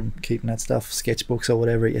 Like keeping that stuff, sketchbooks or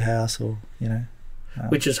whatever at your house, or, you know.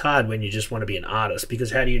 Which is hard when you just want to be an artist,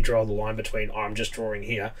 because how do you draw the line between, oh, I'm just drawing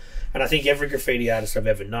here? And I think every graffiti artist I've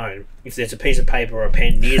ever known, if there's a piece of paper or a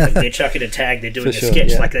pen near them, they're chucking a tag, they're doing a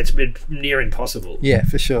sketch. Like, that's been near impossible. Yeah,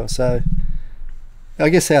 for sure. So I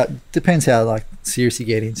guess depends how like serious you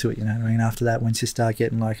get into it, you know what I mean? After that, once you start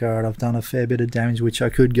getting like, all right, I've done a fair bit of damage, which I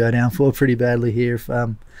could go down for pretty badly here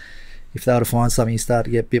if they were to find something, you start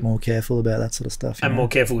to get a bit more careful about that sort of stuff. And more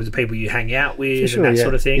careful with the people you hang out with, sure, and that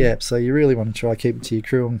sort of thing. Yeah, so you really want to try keep it to your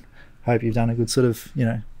crew and hope you've done a good sort of, you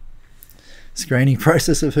know, screening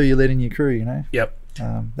process of who you let in your crew, you know. Yep.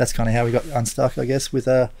 That's kind of how we got unstuck, I guess, with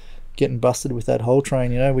getting busted with that whole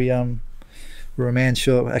train, you know. We were a man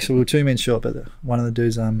short. Actually, we were 2 men short, but one of the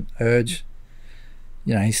dudes, Urge,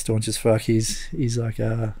 you know, he's staunch as fuck. He's like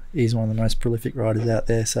he's one of the most prolific riders out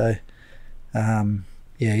there. So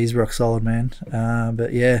yeah, he's rock solid, man.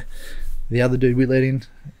 But yeah, the other dude we let in,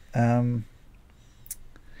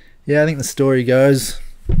 yeah, I think the story goes,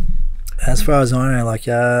 as far as I know, like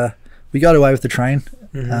we got away with the train.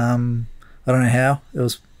 I don't know how. It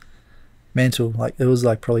was mental. Like, it was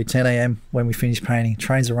like probably 10 a.m. when we finished painting.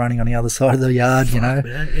 Trains are running on the other side of the yard, you know.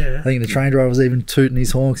 Man, yeah. I think the train driver was even tooting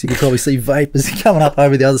his horns. You could probably see vapors coming up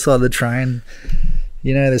over the other side of the train.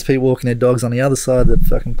 You know, there's people walking their dogs on the other side of the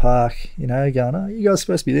fucking park, you know, going, oh, you guys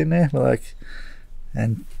supposed to be in there? We're like,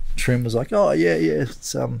 and Trim was like, oh, yeah,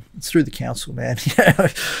 it's through the council, man. You know,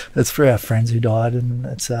 it's for our friends who died, and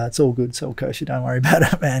it's all good, it's all kosher, don't worry about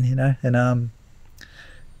it, man, you know.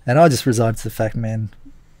 And I just resigned to the fact, man,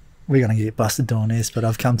 we're going to get busted doing this, but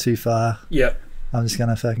I've come too far. Yep. I'm just going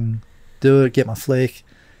to fucking do it, get my flick,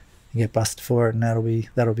 and get busted for it, and that'll be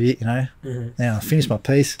it, you know. Now I finished my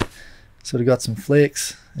piece, sort of got some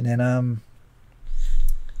flicks, and then I'm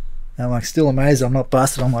like still amazed I'm not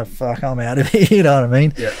busted. I'm like, fuck, I'm out of here, you know what I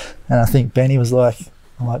mean? Yeah. And I think Benny was like,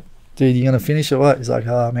 I'm like, dude, you gonna finish or what? He's like,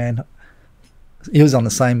 oh man, he was on the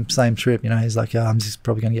same trip, you know. He's like, oh, I'm just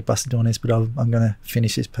probably gonna get busted doing this, but I'm gonna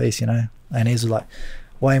finish this piece, you know. And he was like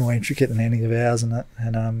way more intricate than any of ours and that,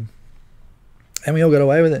 and we all got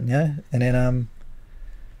away with it, you know. And then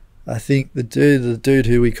I think the dude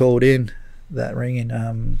who we called in that ringing,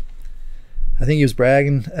 I think he was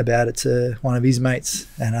bragging about it to one of his mates,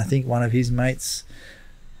 and I think one of his mates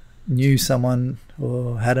knew someone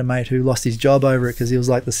or had a mate who lost his job over it because he was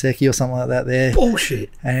like the secchi or something like that there.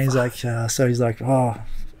 Bullshit. And he's like, so he's like, oh,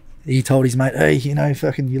 he told his mate, hey, you know,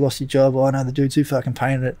 fucking you lost your job. Oh, I know the dudes who fucking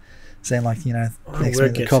painted it. Saying like, you know, next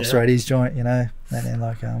minute the cops raid his joint, you know, and then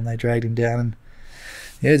like they dragged him down and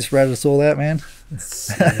yeah, just ratted us all out, man.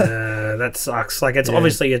 That sucks. Like, it's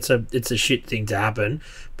obviously it's a shit thing to happen,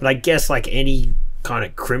 but I guess like any kind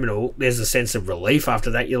of criminal, there's a sense of relief after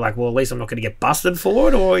that. You're like, well, at least I'm not going to get busted for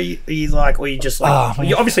it, or you just like,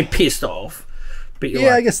 you're obviously pissed off. But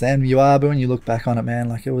you're I guess then you are, but when you look back on it, man,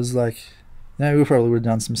 like it was like, you know, we probably would have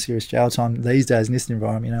done some serious jail time these days in this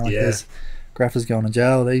environment, you know, like there's graphers going to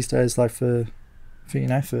jail these days, like for you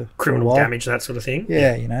know, for criminal damage, that sort of thing.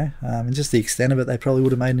 Yeah, you know, and just the extent of it, they probably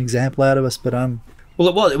would have made an example out of us. But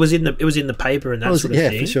well, it was in the paper and that sort of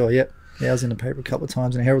thing. Yeah, for sure. Yeah, I was in the paper a couple of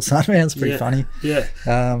times in the Herald Sun, man. It's pretty funny. Yeah.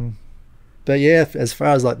 But yeah, as far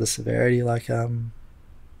as like the severity, like I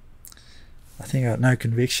think I got no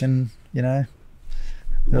conviction. You know,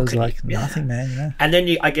 it was like nothing, man. You know. And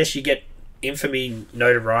then I guess you get infamy,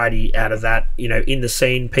 notoriety out of that. You know, in the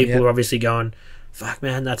scene, people are obviously going, fuck,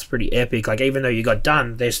 man, that's pretty epic. Like, even though you got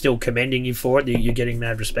done, they're still commending you for it. You're getting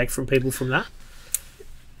mad respect from people from that.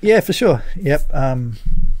 Yeah, for sure. Yep.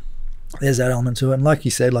 There's that element to it, and like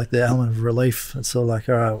you said, like the element of relief. It's sort of like,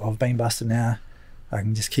 all right, I've been busted now. I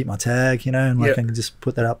can just keep my tag, you know, and like I can just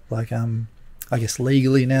put that up, like I guess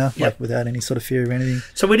legally now, like without any sort of fear of anything.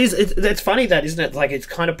 So it's funny that, isn't it? Like, it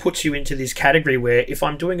kind of puts you into this category where if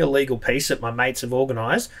I'm doing a legal piece that my mates have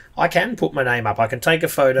organised, I can put my name up, I can take a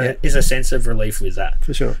photo. Yeah. There's a sense of relief with that.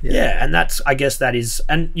 For sure. Yeah, and that's, I guess that is,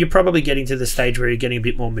 and you're probably getting to the stage where you're getting a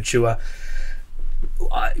bit more mature.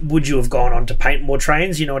 Would you have gone on to paint more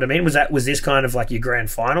trains? You know what I mean? Was this kind of like your grand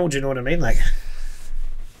final? Do you know what I mean? Like,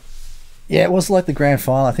 yeah, it was like the grand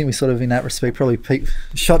final. I think we sort of, in that respect, probably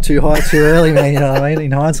shot too high too early, man. You know what I mean?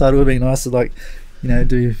 In hindsight, it would have been nice to like you know,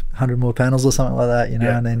 do 100 more panels or something like that, you know,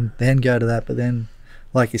 Yeah. and then go to that. But then,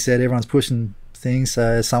 like you said, everyone's pushing things,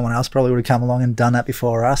 so someone else probably would have come along and done that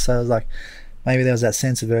before us. So it was like, maybe there was that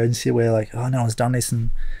sense of urgency where like, oh, no one's done this, and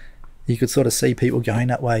you could sort of see people going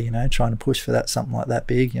that way, you know, trying to push for that, something like that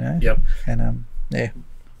big, you know. Yep. And yeah.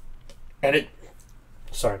 And it,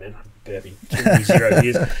 sorry man, I'm burping. Too many 0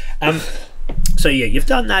 years. So yeah, you've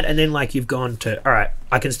done that, and then like you've gone to, all right,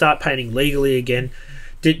 I can start painting legally again.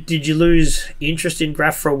 Did you lose interest in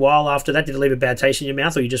graph for a while after that? Did it leave a bad taste in your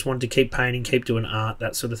mouth, or you just wanted to keep painting, keep doing art,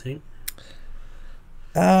 that sort of thing?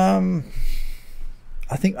 I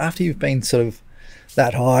think after you've been sort of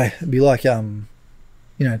that high, it'd be like you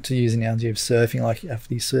know, to use an analogy of surfing, like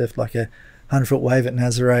after you surfed like a 100-foot wave at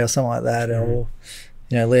Nazare or something like that, or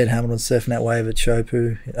you know, Laird Hamilton surfing that wave at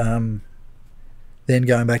Chopu, then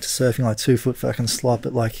going back to surfing like 2-foot fucking slop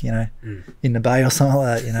at like, you know, in the bay or something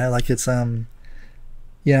like that, you know, like it's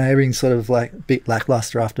you know, everything's sort of like a bit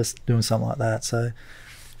lackluster after doing something like that. So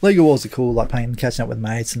legal walls are cool, like painting, catching up with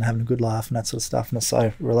mates and having a good laugh and that sort of stuff, and it's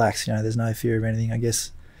so relaxed, you know, there's no fear of anything. I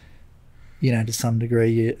guess, you know, to some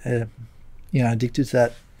degree, you know, addicted to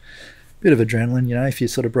that bit of adrenaline, you know, if you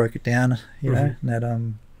sort of broke it down, you know, and that,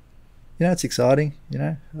 you know, it's exciting, you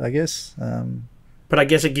know, I guess. But I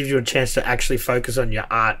guess it gives you a chance to actually focus on your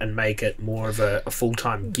art and make it more of a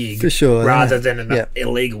full-time gig, for sure, rather than an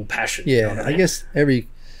illegal passion. Yeah, you know what I mean? guess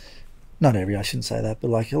not every, I shouldn't say that, but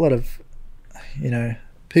like a lot of, you know,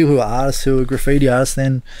 people who are artists, who are graffiti artists,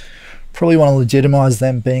 then probably want to legitimize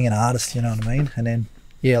them being an artist, you know what I mean? And then,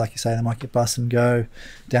 yeah, like you say, they might get busted and go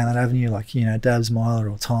down that avenue, like, you know, Dabs Myler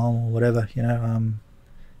or Tom or whatever, you know,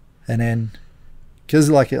 and then, because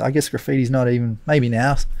like, I guess graffiti's not even, maybe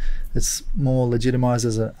now it's more legitimized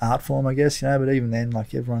as an art form, I guess, you know, but even then,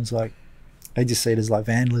 like, everyone's like, they just see it as like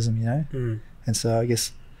vandalism, you know. And so I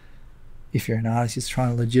guess if you're an artist, just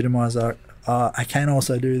trying to legitimize art, I can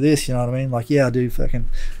also do this, you know what I mean? Like, yeah, I do fucking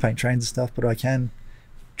paint trains and stuff, but I can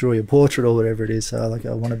draw your portrait or whatever it is. So like,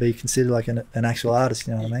 I want to be considered like an actual artist,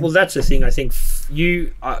 you know what I mean? Well, that's the thing. I think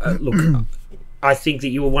you look, I think that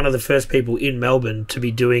you were one of the first people in Melbourne to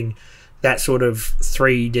be doing that sort of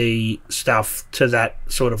 3D stuff to that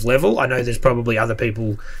sort of level. I know there's probably other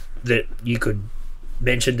people that you could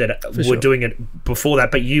mention that were doing it before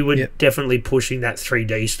that, but you were definitely pushing that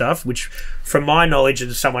 3D stuff, which from my knowledge,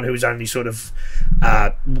 as someone who was only sort of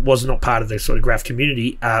was not part of the sort of graph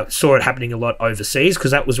community, saw it happening a lot overseas,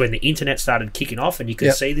 because that was when the internet started kicking off and you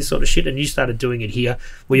could see this sort of shit, and you started doing it here.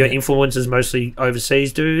 Were your influences mostly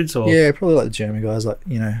overseas dudes? Or yeah, probably like the German guys, like,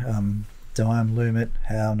 you know, Dime, Lumet,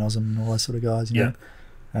 Howe, Nosm, and all those sort of guys, you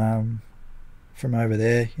know, from over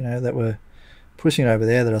there, you know, that were pushing it over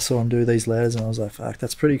there, that I saw them do these letters, and I was like, fuck,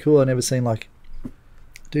 that's pretty cool. I never seen like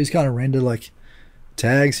dudes kind of render like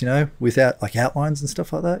tags, you know, without like outlines and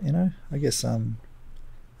stuff like that, you know, I guess, and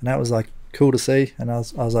that was like cool to see, and I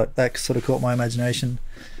was like, that sort of caught my imagination,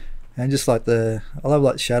 and just like I love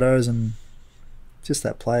like shadows and just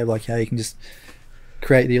that play of like how you can just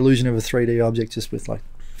create the illusion of a 3D object just with like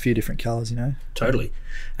few different colors, you know. Totally.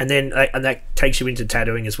 And then and that takes you into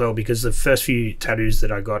tattooing as well, because the first few tattoos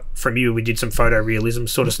that I got from you, we did some photorealism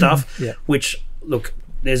sort of stuff, which, look,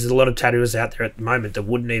 there's a lot of tattooers out there at the moment that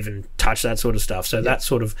wouldn't even touch that sort of stuff. So that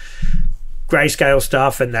sort of grayscale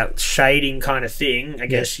stuff and that shading kind of thing, I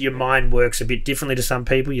guess your mind works a bit differently to some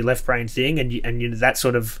people, your left brain thing, and you that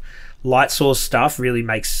sort of light source stuff really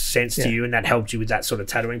makes sense to you, and that helped you with that sort of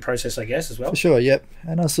tattooing process, I guess, as well. For sure, yep.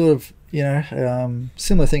 And I sort of, you know,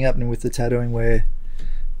 similar thing happening with the tattooing, where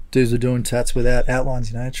dudes were doing tats without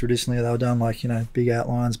outlines, you know. Traditionally they were done like, you know, big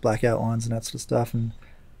outlines, black outlines and that sort of stuff, and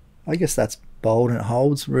I guess that's bold and it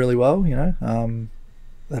holds really well, you know.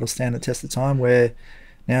 That'll stand the test of time, where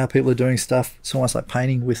now people are doing stuff, it's almost like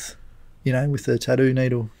painting with, you know, with the tattoo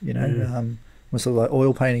needle, you know, sort of like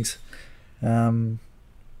oil paintings.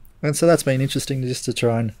 And so that's been interesting just to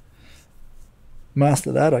try and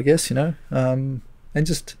master that, I guess, you know, and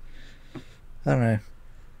just, I don't know,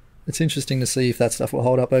 it's interesting to see if that stuff will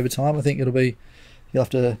hold up over time. I think it'll be, you'll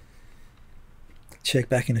have to check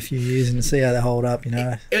back in a few years and see how they hold up, you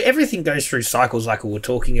know. Everything goes through cycles, like we were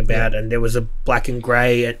talking about, and there was a black and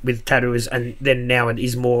grey with tattoos, and then now it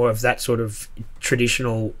is more of that sort of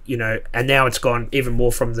traditional, you know, and now it's gone even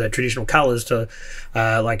more from the traditional colours to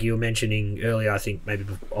like you were mentioning earlier, I think maybe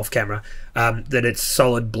off camera, that it's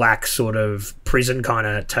solid black sort of prison kind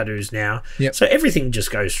of tattoos now. So everything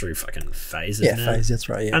just goes through fucking phases now. Phase, that's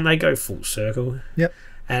right, and they go full circle.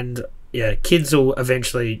 And yeah, kids will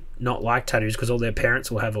eventually not like tattoos because all their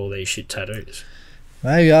parents will have all these shit tattoos.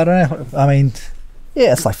 Maybe, I don't know. I mean,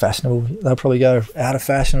 yeah, it's like fashionable. They'll probably go out of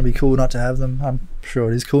fashion. It'll be cool not to have them. I'm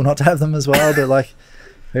sure it is cool not to have them as well. But like,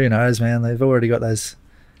 who knows, man? They've already got those.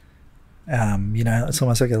 You know, it's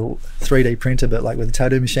almost like a 3D printer, but like with a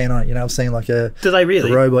tattoo machine on it. You know, I've seen like a. Do they really?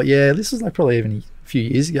 A robot. Yeah, this was like probably even a few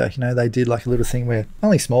years ago. You know, they did like a little thing where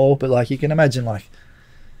only small, but like you can imagine like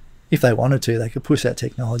if they wanted to, they could push that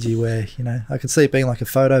technology where, you know, I could see it being like a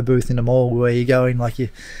photo booth in the mall where you go in like you.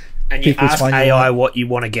 And you ask AI what you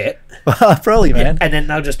want to get. Probably, man. And then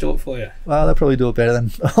they'll just do it for you. Well, they'll probably do it better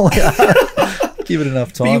than. Give it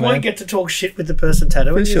enough time. But you won't get to talk shit with the person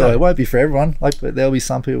tattooing. For sure, it won't be for everyone. Like, but there'll be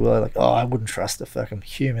some people who are like, "Oh, I wouldn't trust a fucking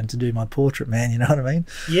human to do my portrait, man." You know what I mean?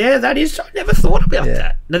 Yeah, that is. I never thought about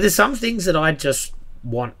that. Now, there's some things that I just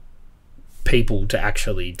want people to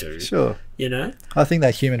actually do. Sure. You know, I think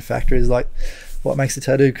that human factor is like what makes the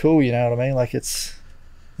tattoo cool. You know what I mean? Like it's,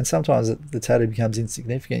 and sometimes the tattoo becomes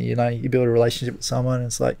insignificant. You know, you build a relationship with someone, and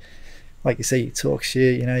it's like you see, you talk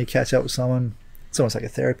shit. You know, you catch up with someone. It's almost like a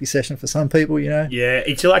therapy session for some people, you know? Yeah,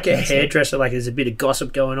 it's like a hairdresser, like there's a bit of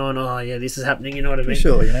gossip going on. Oh, yeah, this is happening, you know what I mean? For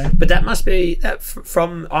sure, you know? But that must be,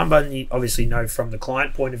 from, I'm only obviously know from the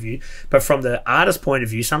client point of view, but from the artist point of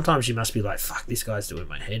view, sometimes you must be like, fuck, this guy's doing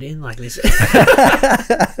my head in, like this.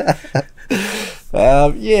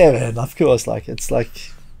 Yeah, man, of course, like, it's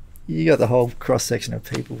like, you got the whole cross-section of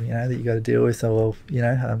people, you know, that you got to deal with, or, you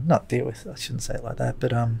know, not deal with, I shouldn't say it like that,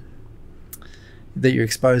 but, that you're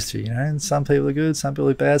exposed to, you know, and some people are good, some people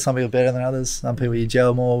are bad, some people are better than others, some people you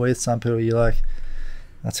gel more with, some people you like,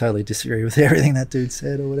 I totally disagree with everything that dude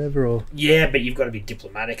said or whatever, or yeah, but you've got to be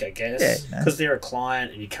diplomatic, I guess, because you know, they're a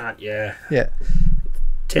client and you can't,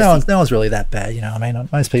 no one's really that bad, you know. I mean,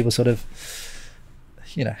 most people sort of,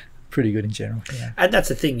 you know, pretty good in general, you know. And that's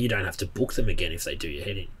the thing, you don't have to book them again if they do your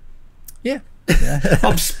head in. Yeah.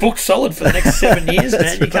 I'm booked solid for the next 7 years,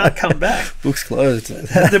 man. You can't come back. Book's closed.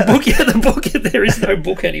 the book. There is no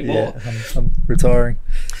book anymore. Yeah, I'm retiring.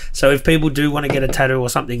 So, if people do want to get a tattoo or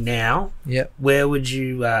something now, where would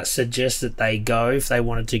you suggest that they go if they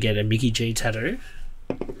wanted to get a Micky G tattoo?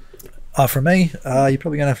 For me, you're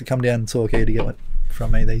probably gonna have to come down to Torquay to get one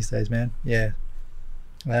from me these days, man. Yeah.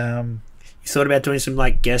 You thought about doing some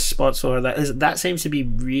like guest spots, or that seems to be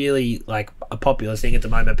really like a popular thing at the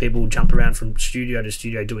moment. People jump around from studio to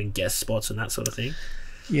studio doing guest spots and that sort of thing.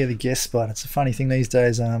 Yeah, the guest spot. It's a funny thing these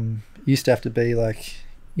days. Used to have to be like,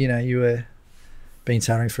 you know, you were been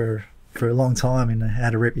tattooing for a long time and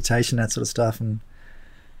had a reputation, that sort of stuff. And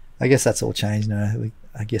I guess that's all changed now.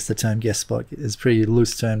 I guess the term guest spot is a pretty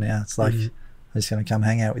loose term now. It's like I'm just going to come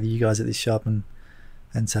hang out with you guys at this shop and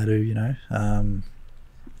tattoo, you know.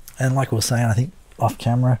 And like we were saying, I think off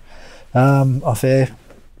camera, off air,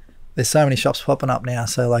 there's so many shops popping up now.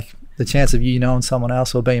 So like the chance of you knowing someone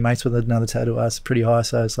else or being mates with another tattoo artist is pretty high.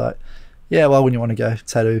 So it's like, yeah, why wouldn't you want to go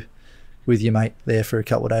tattoo with your mate there for a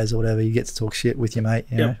couple of days or whatever? You get to talk shit with your mate,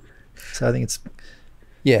 you know. So I think it's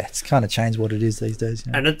kind of changed what it is these days.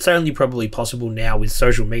 You know? And it's only probably possible now with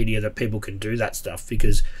social media that people can do that stuff,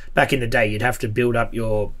 because back in the day you'd have to build up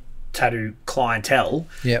your tattoo clientele,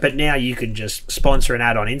 but now you can just sponsor an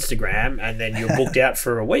ad on Instagram and then you're booked out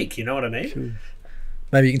for a week, you know what I mean? Cool.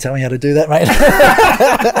 Maybe you can tell me how to do that, mate.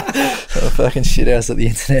 Fucking shit house at the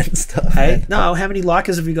internet and stuff. Hey, man. No, how many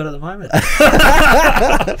likers have you got at the moment?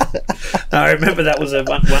 I remember that was one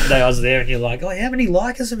day I was there and you're like, oh, how many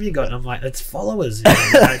likers have you got? And I'm like, it's followers. You know?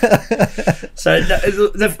 So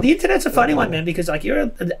the internet's a funny one, man, because like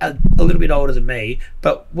you're a little bit older than me,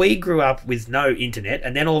 but we grew up with no internet,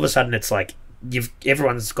 and then all of a sudden it's like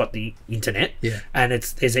everyone's got the internet, and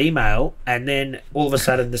there's email, and then all of a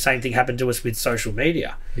sudden the same thing happened to us with social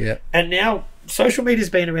media. And now social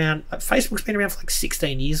media's been around, Facebook's been around for like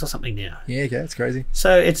 16 years or something now. Okay, it's crazy.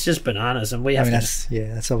 So it's just bananas, and that's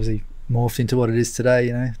obviously morphed into what it is today,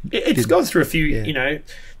 you know. It's gone through a few you know,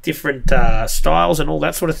 different styles and all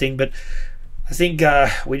that sort of thing, but I think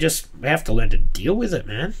we have to learn to deal with it,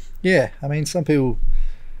 man. I mean, some people,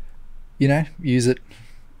 you know, use it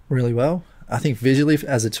really well. I think visually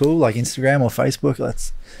as a tool, like Instagram or Facebook,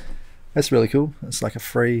 that's really cool. It's like a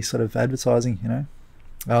free sort of advertising, you know.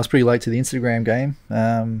 I was pretty late to the Instagram game.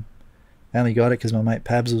 I only got it because my mate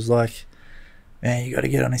Pabs was like, man, you got to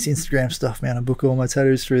get on this Instagram stuff, man. I book all my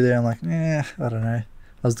tattoos through there. I'm like, I don't know.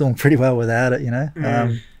 I was doing pretty well without it, you know.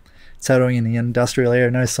 Tattooing in the industrial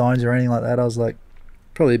area, no signs or anything like that. I was like,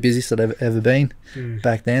 probably the busiest I'd ever been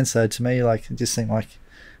back then. So to me, like, it just seemed like,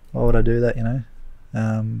 why would I do that, you know?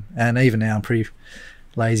 And even now I'm pretty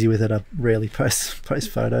lazy with it. I rarely post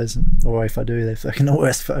photos, or if I do, they're fucking the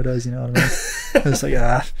worst photos, you know what I mean? It's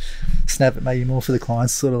like, snap it maybe more for the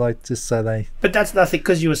clients, sort of like just so they... But that's nothing,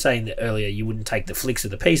 because you were saying that earlier you wouldn't take the flicks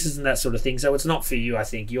of the pieces and that sort of thing, so it's not for you. I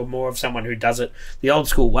think you're more of someone who does it the old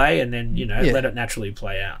school way and then, you know, let it naturally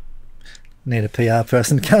play out. need a PR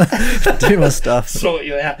person to kind of do my stuff. Sort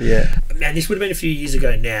you out. Yeah. Man, this would have been a few years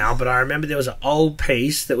ago now, but I remember there was an old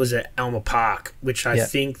piece that was at Elmer Park, which I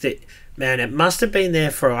think that, man, it must have been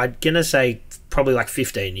there for, I'm going to say, probably like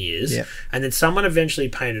 15 years. Yeah. And then someone eventually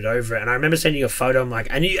painted over it. And I remember sending you a photo. I'm like,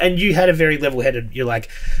 and you had a very level-headed, you're like,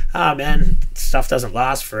 man, stuff doesn't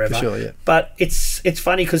last forever. For sure, yeah. But it's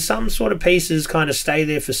funny because some sort of pieces kind of stay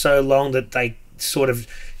there for so long that they sort of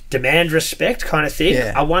demand respect kind of thing.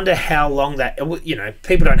 Yeah. I wonder how long that, you know,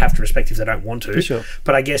 people don't have to respect if they don't want to. For sure.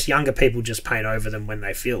 But I guess younger people just paint over them when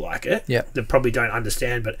they feel like it. Yeah. They probably don't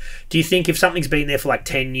understand. But do you think if something's been there for like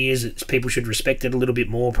 10 years, people should respect it a little bit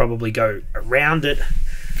more, probably go around it?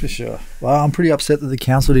 For sure. Well, I'm pretty upset that the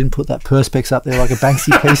council didn't put that Perspex up there like a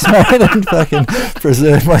Banksy piece, man, and fucking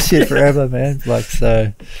preserve my shit forever, man. Like,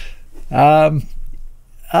 so, I don't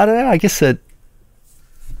know. I guess that,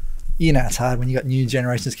 you know, it's hard when you got new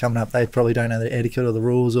generations coming up. They probably don't know the etiquette or the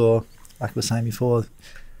rules, or like we were saying before,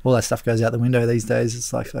 all that stuff goes out the window these days.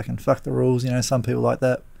 It's like fucking fuck the rules, you know. Some people like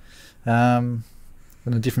that. And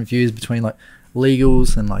the different views between like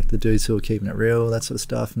legals and like the dudes who are keeping it real, that sort of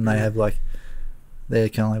stuff. And they have like, they're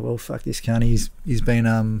kind of like, well, fuck this cunt. He's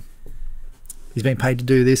been paid to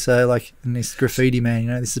do this. So like, and this graffiti, man, you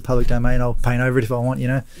know, this is public domain. I'll paint over it if I want, you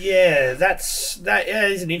know. Yeah, that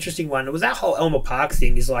is an interesting one. It was that whole Elmer Park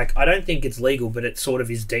thing. Is like, I don't think it's legal, but it sort of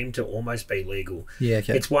is deemed to almost be legal. Yeah,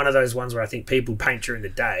 okay. It's one of those ones where I think people paint during the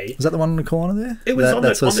day. Was that the one on the corner there? It was on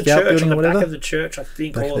the church, on the back of the church, I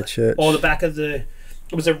think, or the back of the.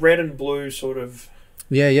 It was a red and blue sort of.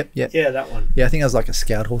 Yeah, yep. Yeah, that one. Yeah, I think it was like a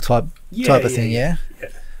scout hall type of thing. Yeah.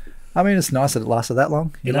 I mean, it's nice that it lasted that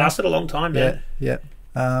long. It lasted a long time, man. Yeah.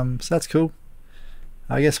 So that's cool.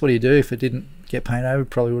 I guess what do you do if it didn't get painted over?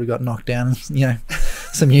 Probably would have got knocked down and, you know,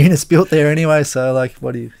 some units built there anyway. So like,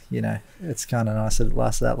 what do you know, it's kind of nice that it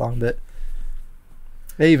lasted that long. But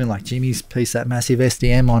even like Jimmy's piece, that massive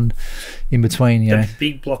SDM on in between, you know,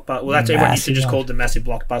 big blockbuster. Well, that's what used to just called the massive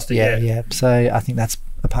blockbuster. Yeah. So I think that's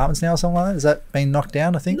apartments now or something like that. Has that been knocked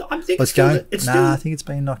down? I think. No, I think I think it's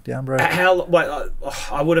been knocked down, bro.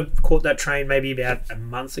 I would have caught that train maybe about a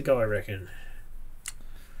month ago, I reckon.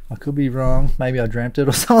 I could be wrong. Maybe I dreamt it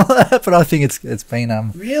or something like that. But I think it's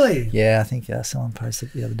been Really? Yeah, I think someone posted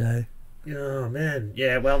it the other day. Oh man,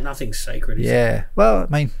 yeah. Well, nothing's sacred. Is it? Well, I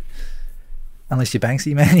mean, unless you're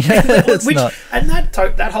Banksy, man. It's not. And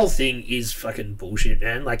that whole thing is fucking bullshit,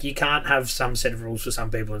 man. Like, you can't have some set of rules for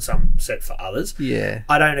some people and some set for others. Yeah.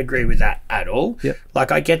 I don't agree with that at all. Yep.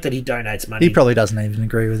 Like, I get that he donates money. He probably doesn't even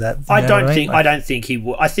agree with that. I don't think he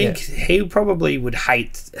would. I think he probably would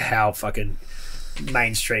hate how fucking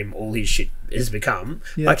mainstream all his shit has become.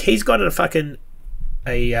 Yep. Like, he's got a fucking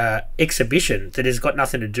exhibition that has got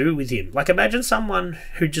nothing to do with him. Like, imagine someone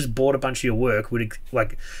who just bought a bunch of your work would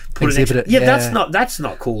like put exhibit it. Yeah, that's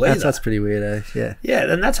not cool either. That's pretty weird, eh?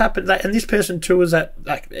 Yeah, and that's happened. And this person tours that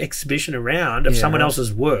like exhibition around of someone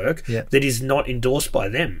else's work that is not endorsed by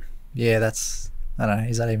them. Yeah, that's, I don't know.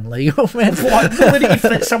 Is that even legal, man?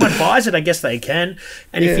 If someone buys it, I guess they can.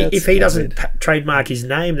 And if he doesn't trademark his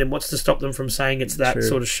name, then what's to stop them from saying it's that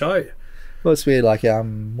sort of show? Well, it's weird, like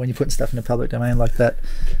when you're putting stuff in the public domain like that.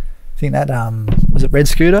 I think that was it Red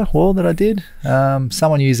Scooter wall that I did.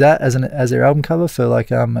 Someone used that as their album cover for like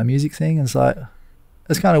a music thing. And it's like,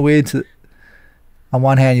 it's kind of weird to. On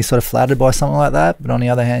one hand, you're sort of flattered by something like that, but on the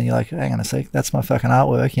other hand, you're like, hang on a sec, that's my fucking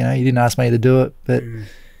artwork. You know, you didn't ask me to do it, but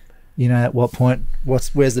you know, at what point?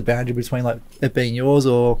 Where's the boundary between like it being yours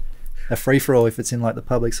or a free for all if it's in like the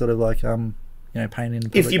public sort of like you know, painting in the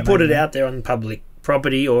public if you domain, put it out there on public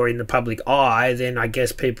property or in the public eye, then I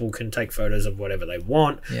guess people can take photos of whatever they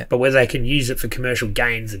want. Yeah. But whether they can use it for commercial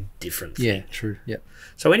gains a different thing. Yeah, true. Yeah.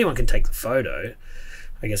 So anyone can take the photo.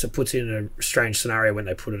 I guess it puts in a strange scenario when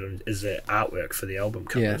they put it on as their artwork for the album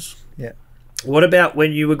covers. Yeah. What about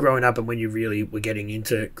when you were growing up and when you really were getting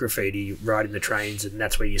into graffiti, riding the trains, and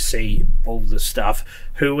that's where you see all the stuff?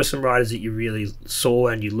 Who were some writers that you really saw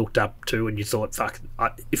and you looked up to and you thought, fuck,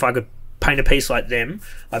 if I could paint a piece like them,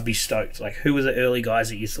 I'd be stoked? Like, who were the early guys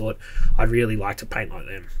that you thought, I'd really like to paint like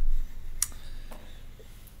them?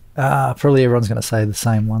 Probably everyone's going to say the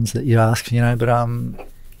same ones that you ask, you know, but I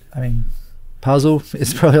mean, Puzzle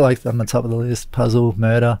is probably like on the top of the list. Puzzle,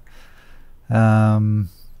 Murder.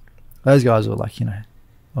 Those guys were like, you know,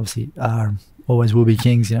 obviously always will be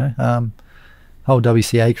kings, you know. Whole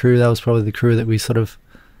WCA crew, that was probably the crew that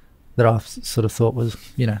I sort of thought was,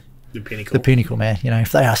 you know, the pinnacle, man. You know,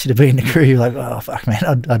 if they asked you to be in the crew, you're like, oh fuck,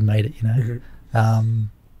 man, I'd made it, you know. Mm-hmm.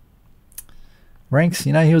 Ranks,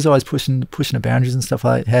 you know, he was always pushing the boundaries and stuff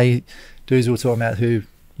like that. Hey, dudes were talking about who,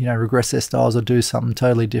 you know, regress their styles or do something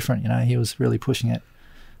totally different. You know, he was really pushing it.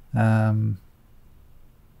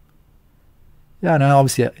 Yeah, I know.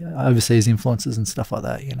 Obviously, overseas influences and stuff like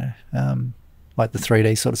that. You know, like the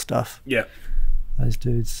 3D sort of stuff. Yeah. Those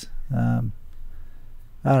dudes. I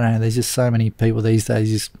don't know. There's just so many people these days.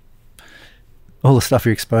 Just all the stuff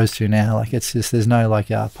you're exposed to now. Like it's just there's no like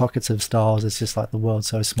pockets of styles. It's just like the world's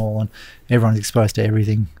so small and everyone's exposed to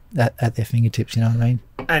everything at their fingertips. You know what I mean?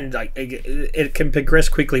 And like it can progress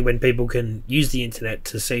quickly when people can use the internet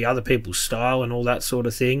to see other people's style and all that sort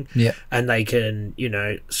of thing. Yeah. And they can, you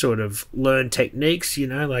know, sort of learn techniques. You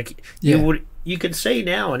know, like you can see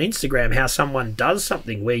now on Instagram how someone does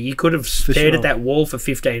something where you could have stared at that wall for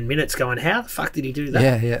 15 minutes going, how the fuck did he do that?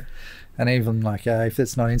 Yeah, yeah. And even like if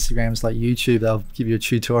it's not Instagram, it's like YouTube. They'll give you a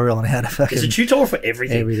tutorial on how to fucking. There's a tutorial for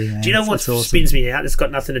everything. Everything. Do you know what awesome. spins me out? It's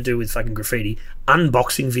got nothing to do with fucking graffiti.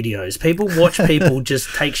 Unboxing videos. People watch people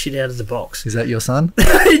just take shit out of the box. Is that your son? No,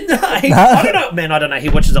 I don't know, man. I don't know. He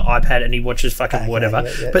watches the iPad and he watches fucking whatever.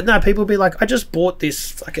 Yeah, yeah. But no, people be like, I just bought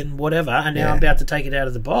this fucking whatever, and now I'm about to take it out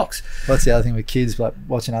of the box. What's the other thing with kids? Like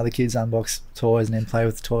watching other kids unbox toys and then play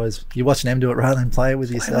with the toys. You're watching them do it rather than play it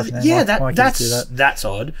with yourself. Yeah, my kids do that. That's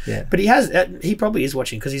odd. Yeah. But he probably is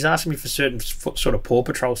watching because he's asking me for certain sort of Paw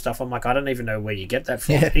Patrol stuff. I'm like, I don't even know where you get that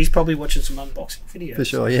from. Yeah. He's probably watching some unboxing videos. For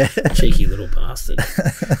sure, yeah. Cheeky little bastard.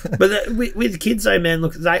 But with kids though, man,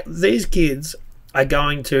 look, these kids are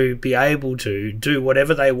going to be able to do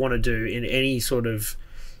whatever they want to do in any sort of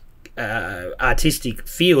artistic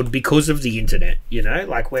field because of the internet, you know,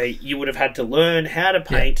 like where you would have had to learn how to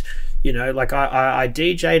paint. You know, like I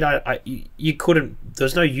DJ'd, you couldn't,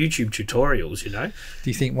 there's no YouTube tutorials, you know. Do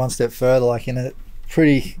you think one step further, like in a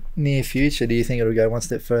pretty near future, do you think it'll go one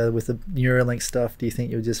step further with the Neuralink stuff? Do you think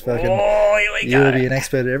you'll just fucking, you'll be an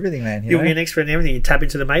expert at everything, man? You'll be an expert in everything. You tap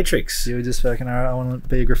into the matrix. You'll just fucking, all right, I want to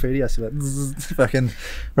be a graffiti artist. Fucking,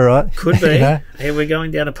 all right. Could be. You know? Hey, we're going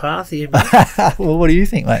down a path here, mate. Well, what do you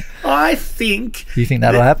think, mate? I think... Do you think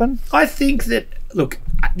that'll happen? I think that, look,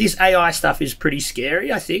 this AI stuff is pretty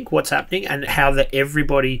scary, I think, what's happening, and how that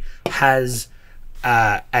everybody has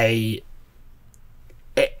access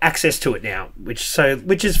to it now,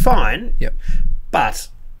 which is fine. Yep. But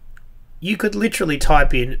you could literally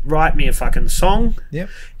type in, write me a fucking song. Yep.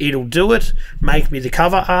 It'll do it. Make me the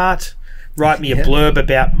cover art. Write me a blurb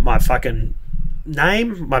about my fucking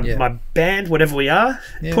name, my band, whatever we are.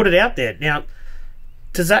 Yep. Put it out there. Now,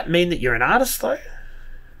 does that mean that you're an artist though?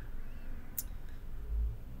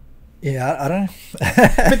 Yeah, I don't know.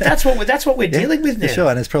 But that's what we're dealing with now. For sure,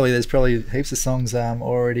 and there's probably heaps of songs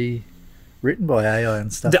already written by AI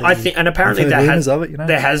and stuff. I think, and apparently there has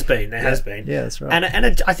been. Yeah, that's right.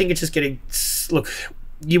 And I think it's just getting. Look,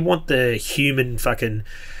 you want the human fucking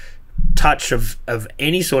touch of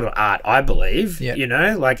any sort of art, I believe. Yeah. You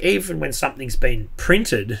know, like even when something's been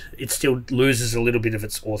printed, it still loses a little bit of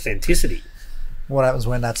its authenticity. What happens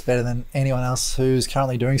when that's better than anyone else who's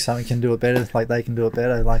currently doing something can do it better? Like they can do it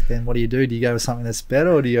better. Like then, what do? Do you go with something that's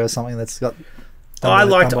better, or do you go with something that's got? I'd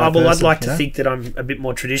like to think that I'm a bit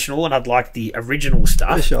more traditional, and I'd like the original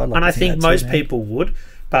stuff. For sure, and I think most people would,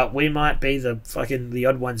 but we might be the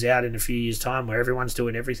odd ones out in a few years' time, where everyone's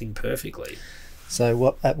doing everything perfectly.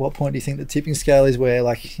 So at what point do you think the tipping scale is where,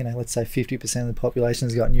 like, you know, let's say 50% of the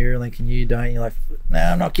population's got Neuralink and you don't? You're like, no,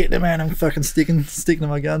 I'm not getting it, man. I'm fucking sticking to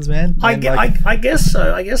my guns, man. I guess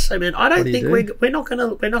so, man. I don't think we're not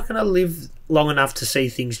gonna live long enough to see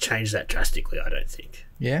things change that drastically. I don't think.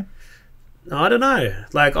 Yeah. I don't know.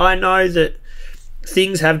 Like, I know that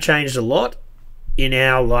things have changed a lot in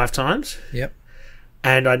our lifetimes. Yep.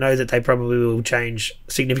 And I know that they probably will change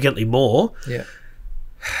significantly more. Yeah.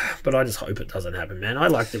 But I just hope it doesn't happen, man. I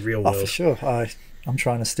like the real world. For sure. I'm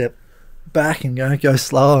trying to step back and go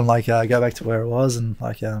slow and like go back to where it was, and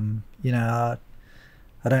like you know,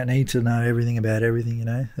 I don't need to know everything about everything. You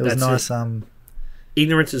know, it was nice.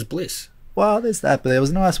 Ignorance is bliss. Well, there's that, but there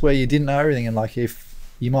was nice where you didn't know everything, and like if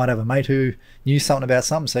you might have a mate who knew something about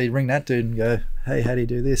something, so you'd ring that dude and go, "Hey, how do you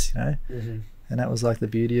do this?" You know, and that was like the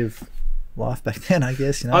beauty of life back then, I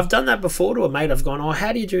guess. You know, I've done that before to a mate. I've gone, "Oh,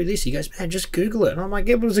 how do you do this?" He goes, "Man, just Google it." And I'm like,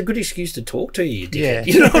 "Yeah, but it was a good excuse to talk to you, dickhead."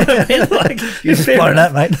 Yeah. You know what I mean? Like, you're just blowing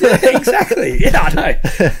that, mate. Yeah, exactly. Yeah, I know.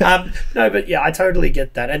 No, but yeah, I totally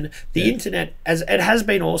get that. And the internet, as it has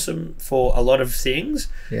been awesome for a lot of things.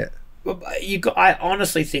 Yeah. I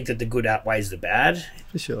honestly think that the good outweighs the bad.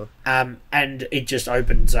 For sure. And it just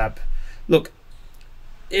opens up. Look.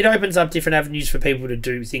 It opens up different avenues for people to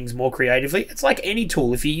do things more creatively. It's like any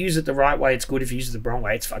tool. If you use it the right way, it's good. If you use it the wrong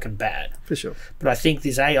way, it's fucking bad. For sure. But I think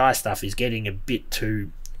this AI stuff is getting a bit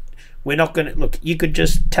too... We're not going to... Look, you could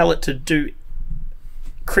just tell it to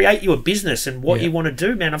create you a business and what you want to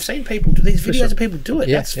do, man. I've seen people do these videos of people do it.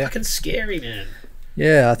 That's fucking scary, man.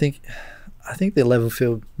 Yeah, I think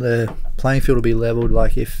the playing field will be leveled.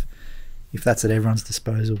 Like if if that's at everyone's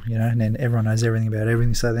disposal, you know, and then everyone knows everything about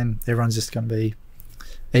everything, so then everyone's just going to be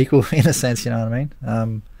equal in a sense, you know what I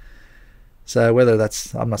mean? So whether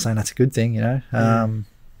that's, I'm not saying that's a good thing, you know.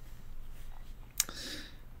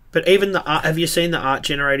 But even the art, have you seen the art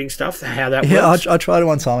generating stuff? How that works? Yeah, I tried it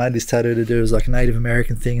one time. I had this tattoo to do. It was like a Native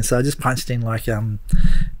American thing, and so I just punched in like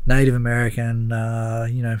Native American,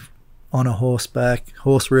 you know, on a horseback,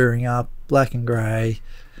 horse rearing up, black and grey,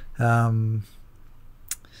 you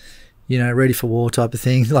know, ready for war type of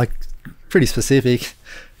thing, like pretty specific.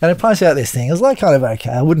 And I punched out this thing. It was like kind of okay.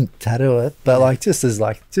 I wouldn't tattoo it, but like just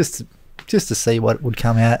to see what would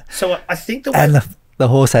come out. So I think the way and the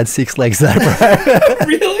horse had 6 legs though, bro.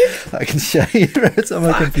 Really? I can show you. It's on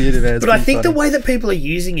my computer, man. But I think the way that people are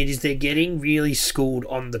using it is they're getting really schooled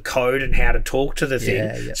on the code and how to talk to the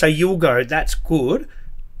thing. Yeah. So you'll go, that's good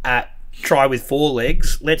at try with 4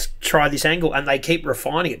 legs. Let's try this angle. And they keep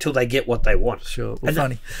refining it till they get what they want. Sure. Well,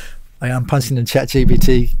 funny. I'm punching in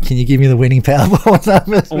ChatGPT. Can you give me the winning Powerball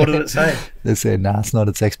numbers? What did it say? They said, "Nah, it's not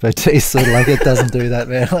its expertise." Sort of like it doesn't do that,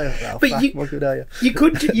 man. Like, oh, but fuck, what good are you?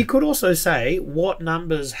 You could also say what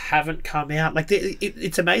numbers haven't come out. Like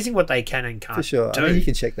it's amazing what they can and can't For sure. do. I mean, you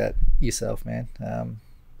can check that yourself, man.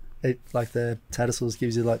 Like the Tattersalls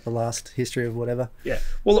gives you like the last history of whatever. Yeah.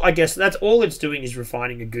 Well, I guess that's all it's doing is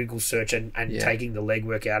refining a Google search and taking the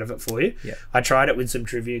legwork out of it for you. Yeah. I tried it with some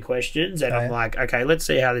trivia questions and I'm like, okay, let's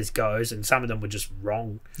see how this goes. And some of them were just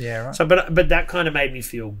wrong. Yeah, right. So, but that kind of made me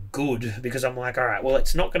feel good because I'm like, all right, well,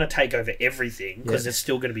 it's not going to take over everything because there's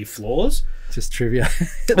still going to be flaws. Just trivia.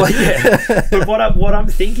 Well, yeah. But what I'm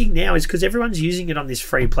thinking now is because everyone's using it on this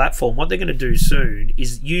free platform, what they're going to do soon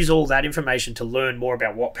is use all that information to learn more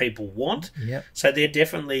about what people want. Yep. So they're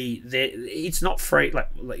definitely it's not free. Like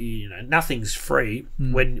you know, nothing's free.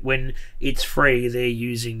 When it's free, they're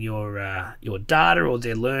using your data or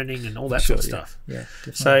they're learning and all that sort of stuff. Yeah.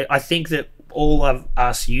 Definitely. So I think that all of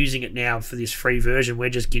us using it now for this free version, we're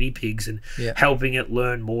just guinea pigs and helping it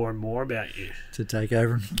learn more and more about you. To take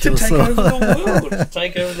over and to take over the world. To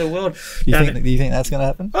take over the world. Do you think that's going to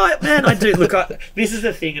happen? Oh, man, I do. Look, this is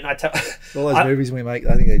the thing, and all those movies we make,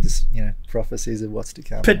 I think they just, you know, prophecies of what's to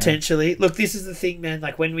come. Potentially. You know? Look, this is the thing, man.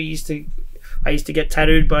 Like when I used to get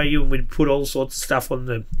tattooed by you, and we'd put all sorts of stuff on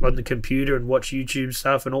the computer and watch YouTube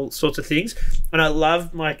stuff and all sorts of things. And I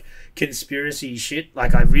loved my conspiracy shit.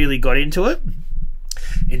 Like I really got into it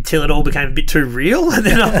until it all became a bit too real, and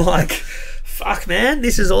then I'm like, fuck, man,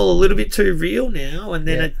 this is all a little bit too real now. And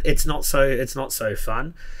then it's not so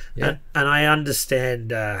fun. Yeah. And I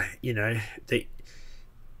understand, you know, that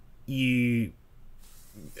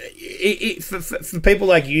for people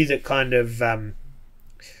like you that kind of I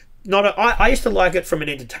used to like it from an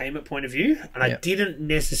entertainment point of view, and I didn't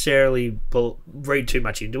necessarily read too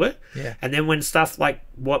much into it. Yeah. And then when stuff like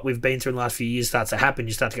what we've been through in the last few years starts to happen,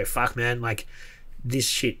 you start to go, fuck, man, like this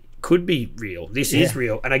shit could be real. This is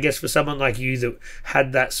real. And I guess for someone like you that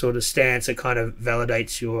had that sort of stance, it kind of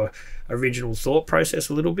validates your original thought process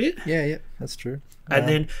a little bit. Yeah, that's true. And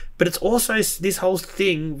then, but it's also this whole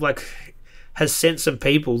thing like has sent some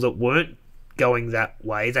people that weren't going that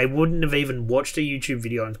way. They wouldn't have even watched a YouTube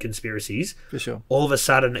video on conspiracies. For sure. All of a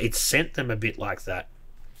sudden, it's sent them a bit like that.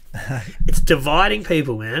 It's dividing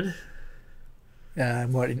people, man.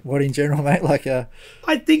 What in general, mate? Like, I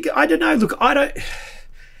don't know. Look, I'm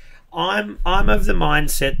of the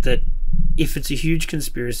mindset that if it's a huge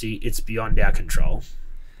conspiracy, it's beyond our control.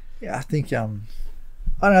 Yeah, I think I don't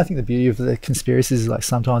know. I think the beauty of the conspiracies is like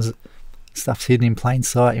sometimes stuff's hidden in plain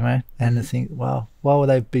sight, you know. And to think, well, why would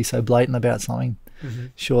they be so blatant about something? Mm-hmm.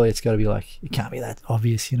 Surely it's got to be like, it can't be that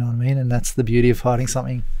obvious, you know what I mean? And that's the beauty of hiding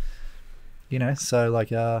something, you know. So like,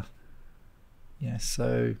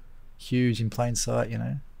 so huge in plain sight, you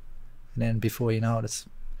know. And then before you know it, it's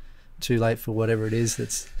too late for whatever it is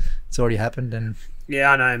it's already happened. And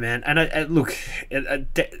yeah, I know, man. And look,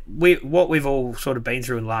 what we've all sort of been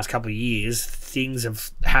through in the last couple of years, things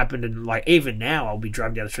have happened, and like even now I'll be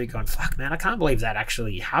driving down the street going, fuck, man, I can't believe that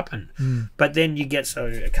actually happened. But then you get so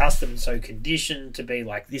accustomed, so conditioned to be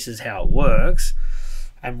like, this is how it works,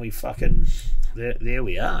 and we fucking there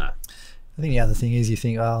we are. I think the other thing is you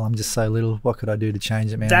think, oh, I'm just so little, what could I do to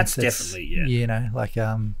change it, man? That's definitely, you know, like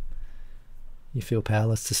you feel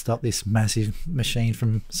powerless to stop this massive machine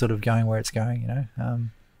from sort of going where it's going, you know.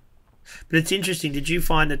 But it's interesting. Did you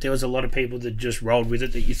find that there was a lot of people that just rolled with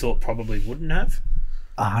it that you thought probably wouldn't have?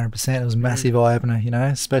 100%. It was a massive eye opener, you know,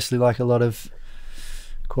 especially like a lot of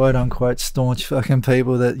quote unquote staunch fucking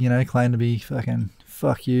people that, you know, claim to be fucking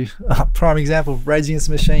fuck you. Prime example, Rage Against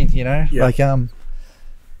the Machine, you know, like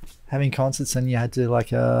having concerts and you had to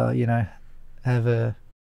like you know, have a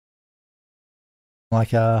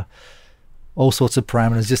all sorts of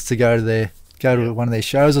parameters just to go to one of their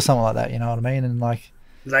shows or something like that. You know what I mean? And like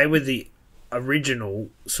they were the original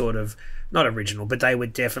sort of. Not original, but they were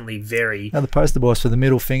definitely very... the poster boys for the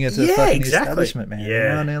middle finger to the fucking establishment, man. Yeah. You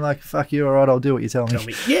know? And they're like, fuck you, all right, I'll do what you tell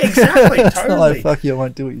me. Yeah, exactly, It's totally. not like, fuck you, I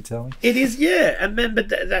won't do what you tell me. It is, yeah. And then, but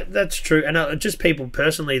that's true. And just people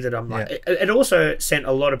personally that I'm like... It also sent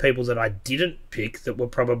a lot of people that I didn't pick that were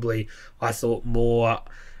probably, I thought, more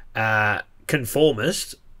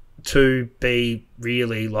conformist to be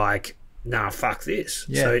really like, nah, fuck this.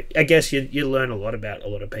 Yeah. So I guess you learn a lot about a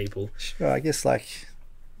lot of people. Sure, I guess like...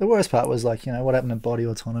 The worst part was like, you know, what happened to body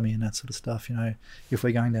autonomy and that sort of stuff, you know, if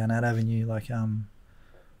we're going down that avenue, like,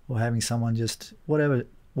 or having someone just,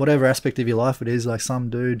 whatever aspect of your life it is, like some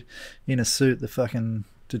dude in a suit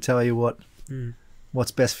to tell you what's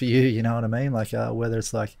best for you, you know what I mean? Like, whether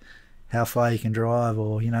it's like how far you can drive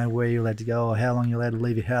or, you know, where you're allowed to go or how long you're allowed to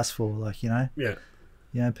leave your house for, like, you know? Yeah.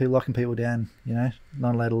 You know, people locking people down, you know,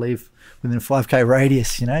 not allowed to leave within a 5K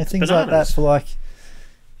radius, you know, things Bananas. like that for like,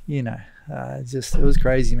 you know. It was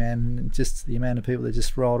crazy, man. Just the amount of people that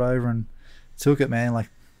just rolled over and took it, man. Like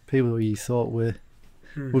people you thought would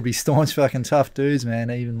be staunch fucking tough dudes, man.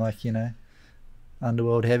 Even like, you know,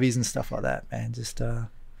 underworld heavies and stuff like that, man. Just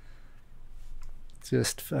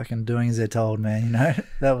fucking doing as they're told, man. You know,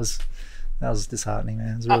 that was disheartening,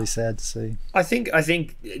 man. It was really sad to see. I think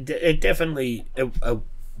it definitely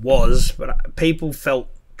was, but people felt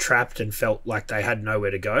trapped and felt like they had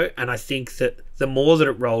nowhere to go. And I think that the more that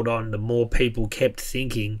it rolled on, the more people kept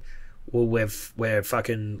thinking, well, we're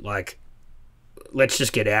fucking like, let's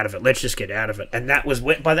just get out of it. Let's just get out of it. And that was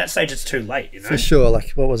when, by that stage, it's too late, you know? For sure.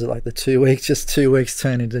 Like, what was it? Like the 2 weeks, just 2 weeks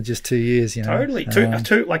turned into just 2 years, you know? Totally.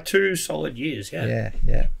 Two solid years. Yeah.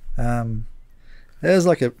 Yeah. It's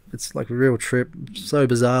like a real trip. So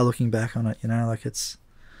bizarre looking back on it, you know, like it's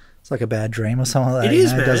like a bad dream or something like that. It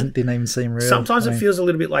is, man. It didn't even seem real. Sometimes it feels a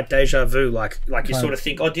little bit like deja vu, like you sort of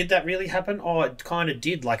think, oh, did that really happen? Oh, it kind of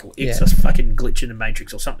did. Like it's a fucking glitch in the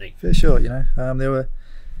Matrix or something. For sure, you know. There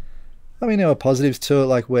were positives to it,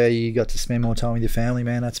 like where you got to spend more time with your family,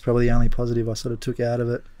 man. That's probably the only positive I sort of took out of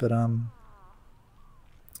it. But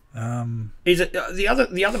is it the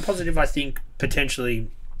other positive? I think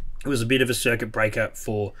potentially it was a bit of a circuit breaker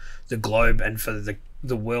for the globe and for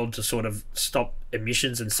the world to sort of stop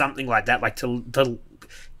emissions and something like that, like to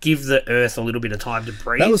give the earth a little bit of time to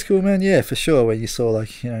breathe. That was cool, man. Yeah, for sure. When you saw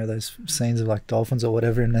like, you know, those scenes of like dolphins or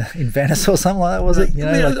whatever in Venice or something like that, was it? You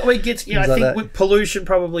know, I think pollution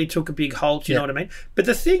probably took a big halt. You know what I mean? But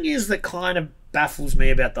the thing is that kind of baffles me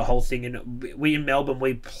about the whole thing, and we in Melbourne,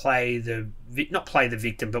 we not play the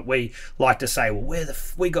victim, but we like to say, well,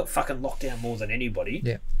 we got fucking locked down more than anybody.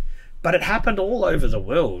 Yeah. But it happened all over the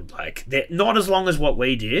world. Like, not as long as what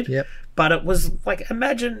we did. Yep. But it was like,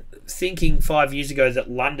 imagine thinking 5 years ago that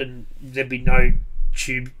London, there'd be no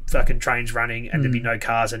tube fucking trains running and there'd be no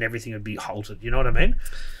cars and everything would be halted. You know what I mean?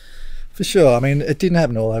 For sure. I mean, it didn't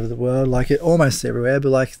happen all over the world, like it almost everywhere. But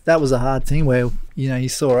like that was a hard thing where, you know, you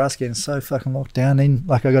saw us getting so fucking locked down. And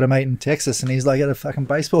like I got a mate in Texas and he's like at a fucking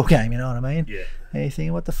baseball game. You know what I mean? Yeah. And you're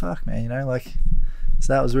thinking, what the fuck, man? You know, like,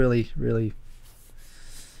 so that was really, really,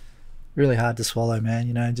 really hard to swallow, man.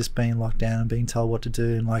 You know, just being locked down and being told what to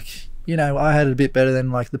do. And like, you know, I had it a bit better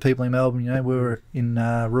than like the people in Melbourne. You know, we were in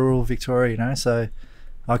rural Victoria, you know, so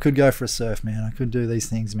I could go for a surf, man. I could do these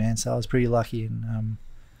things, man. So I was pretty lucky.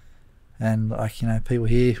 And like, you know, people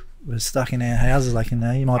here were stuck in our houses. Like, you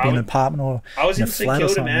know, you might be in an apartment or I was in a flat St or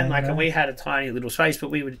Kilda, something, man. Like, you know? and we had a tiny little space, but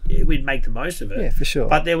we'd make the most of it. Yeah, for sure.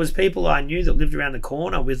 But there was people I knew that lived around the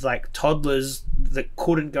corner with like toddlers that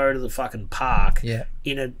couldn't go to the fucking park. Yeah.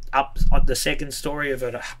 Up on the second story of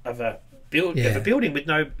a building with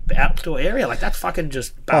no outdoor area. Like, that's fucking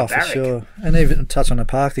just barbaric. Oh, for sure. And even touch on the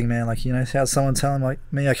park thing, man. Like, you know, how someone telling like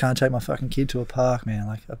me I can't take my fucking kid to a park, man.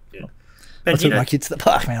 Like, I took my kids to the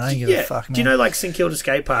park, man. I don't give a fuck, man. Do you know, like St Kilda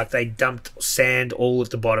Skate Park, they dumped sand all at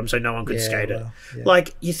the bottom so no one could skate it. Yeah.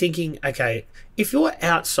 Like, you're thinking, okay, if you're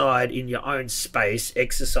outside in your own space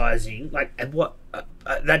exercising, like, and what?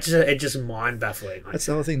 That's just mind baffling. Like, that's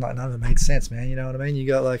the whole thing. Like, none of it made sense, man. You know what I mean? You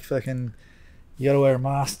got like fucking, you got to wear a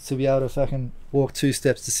mask to be able to fucking walk 2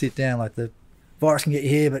 steps to sit down. Like, the virus can get you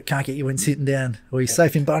here, but can't get you when sitting down. Or you're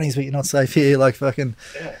safe in bunnies, but you're not safe here. Like, fucking,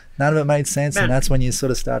 none of it made sense. Man. And that's when you sort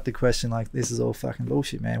of start to question, like, this is all fucking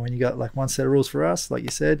bullshit, man. When you got like one set of rules for us, like you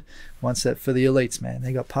said, one set for the elites, man.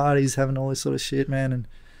 They got parties having all this sort of shit, man,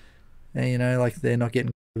 and you know, like, they're not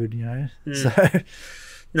getting COVID, you know. So.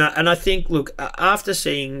 No, and I think, look, after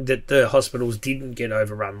seeing that the hospitals didn't get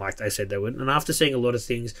overrun like they said they would, and after seeing a lot of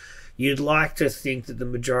things, you'd like to think that the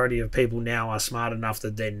majority of people now are smart enough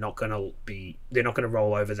that they're not going to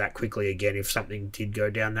roll over that quickly again if something did go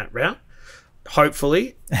down that route.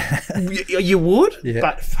 hopefully, you would. Yeah.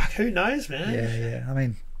 But fuck, who knows, man? Yeah. I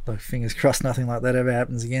mean, like, fingers crossed nothing like that ever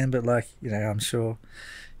happens again. But, like, you know, I'm sure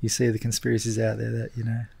you see the conspiracies out there that, you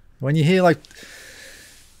know, when you hear, like,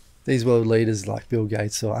 these world leaders like Bill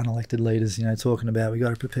Gates or unelected leaders, you know, talking about we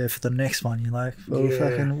got to prepare for the next one. You're like, well,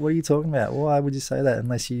 fucking, what are you talking about? Why would you say that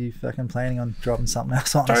unless you fucking planning on dropping something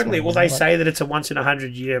else on? Totally. Well, they say that it's a once in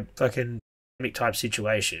 100-year fucking type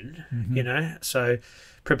situation, you know. So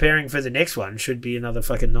preparing for the next one should be another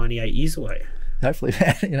fucking 98 years away. Hopefully,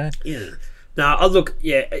 man. You know. Yeah. No, look,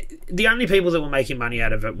 yeah, the only people that were making money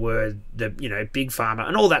out of it were the, you know, big pharma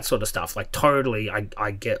and all that sort of stuff. Like, totally,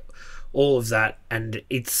 I get all of that, and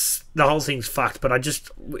it's, the whole thing's fucked. But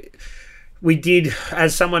we did,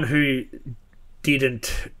 as someone who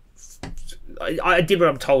didn't, I did what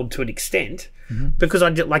I'm told to an extent, because I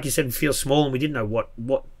did, like you said, feel small, and we didn't know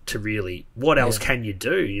what to really, what else can you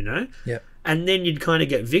do, you know? Yeah. And then you'd kind of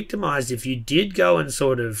get victimized if you did go and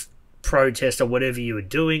sort of protest or whatever you were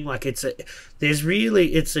doing. Like, it's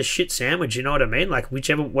a shit sandwich, you know what I mean? Like,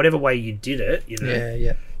 whatever way you did it, you know.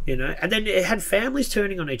 Yeah. You know, and then it had families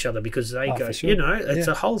turning on each other because they go, sure. you know, it's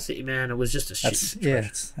a whole thing, man. It was just a shit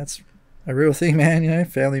situation. That's a real thing, man. You know,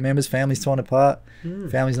 families torn apart.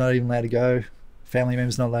 Families not even allowed to go. Family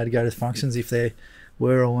members not allowed to go to functions if they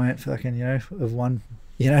were or weren't fucking, you know, of one,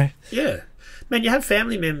 you know. Yeah. Man, you have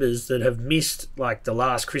family members that have missed, like, the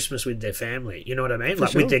last Christmas with their family. You know what I mean?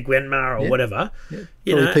 Like, with their grandma or whatever. Yeah.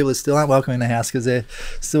 You Probably know? people that still aren't welcome in the house because they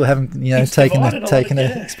still haven't, you know, taken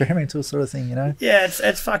an experimental sort of thing, you know? Yeah,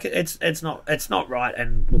 it's not right.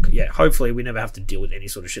 And, look, yeah, hopefully we never have to deal with any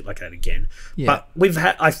sort of shit like that again. Yeah.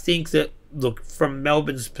 But I think that, look, from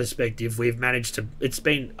Melbourne's perspective, we've managed to, it's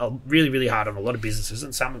been really, really hard on a lot of businesses,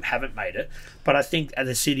 and some haven't made it. But I think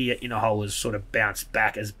the city in a whole has sort of bounced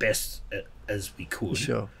back as best as we could.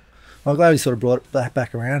 Sure. Well, I'm glad we sort of brought it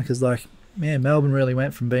back around, because, like, man, Melbourne really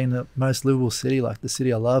went from being the most livable city, like the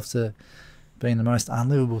city I love, to being the most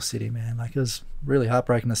unlivable city, man. Like, it was really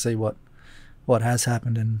heartbreaking to see what has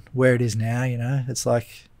happened and where it is now, you know. It's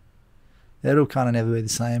like, it'll kind of never be the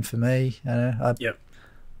same for me, you know.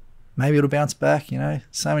 Maybe it'll bounce back, you know.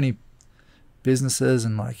 So many businesses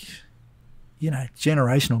and, like, you know,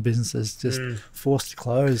 generational businesses just forced to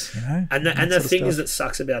close, you know. And the thing is that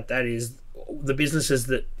sucks about that is the businesses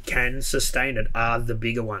that can sustain it are the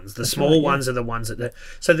bigger ones. The small ones are the ones that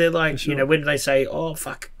so they're like, you know, when they say, oh,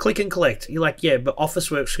 fuck, click and collect, you're like, yeah, but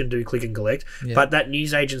Officeworks can do click and collect, but that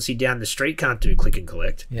news agency down the street can't do click and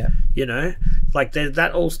collect. Yeah. You know, like,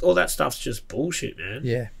 that all that stuff's just bullshit, man.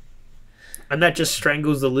 Yeah. And that just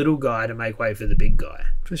strangles the little guy to make way for the big guy.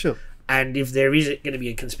 For sure. And if there is going to be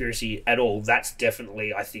a conspiracy at all, that's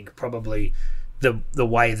definitely, I think, probably the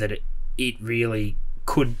way that it really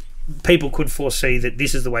could, people could foresee that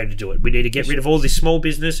this is the way to do it. We need to get rid of all this small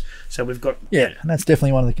business, so we've got... Yeah, and that's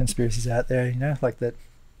definitely one of the conspiracies out there, you know, like that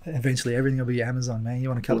eventually everything will be Amazon, man. You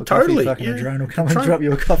want a cup of coffee, fucking a drone will come and drop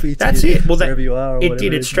you a coffee that's it. Well, wherever you are. Or it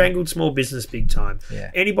did. It strangled small business big time. Yeah.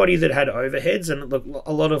 Anybody that had overheads, and look,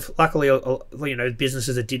 luckily, you know,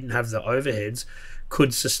 businesses that didn't have the overheads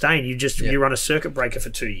could sustain. You run a circuit breaker for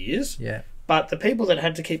 2 years. Yeah. But the people that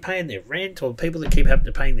had to keep paying their rent, or people that keep having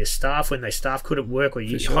to paying their staff when their staff couldn't work, or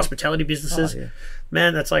hospitality businesses,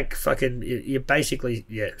 man, that's like fucking, you're basically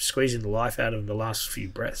squeezing the life out of them the last few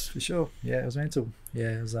breaths. For sure. Yeah, it was mental.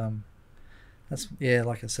 Yeah, it was that's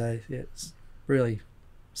like I say, it's really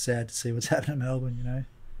sad to see what's happening in Melbourne, you know.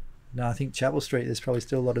 No, I think Chapel Street, there's probably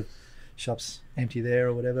still a lot of shops empty there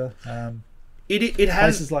or whatever. It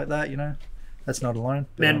has places like that, you know. That's not alone.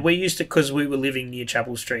 Man, we used to, because we were living near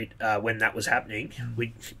Chapel Street when that was happening,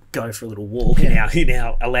 we'd go for a little walk in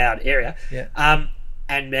our allowed area. Yeah.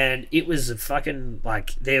 And man, it was a fucking,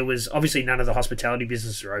 like, there was obviously none of the hospitality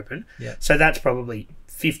businesses are open. Yeah. So that's probably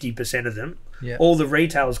 50% of them. Yeah. All the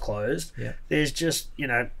retail's closed. Yeah. There's just, you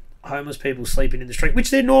know, homeless people sleeping in the street,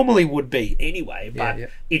 which there normally would be anyway,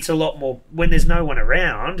 but it's a lot more when there's no one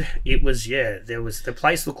around. It was there was, the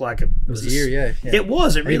place looked like it was eerie. It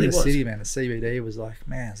was, it really was. The city, man, the CBD was like,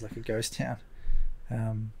 man, it's like a ghost town.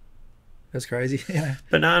 It was crazy. Yeah.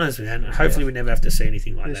 Bananas, man. Hopefully we never have to see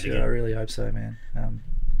anything like that again. I really hope so, man.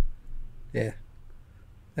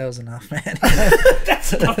 That was enough, man.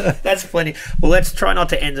 That's plenty. Well, let's try not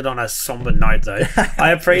to end it on a somber note, though.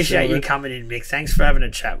 I appreciate you coming in, Mick. Thanks for having a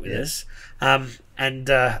chat with us.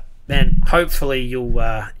 Man, hopefully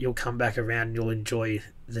you'll come back around and you'll enjoy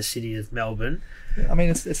the city of Melbourne. I mean,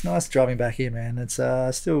 it's nice driving back here, man. It's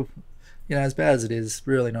still, you know, as bad as it is,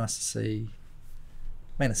 really nice to see.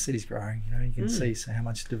 Man, the city's growing. You know, you can see how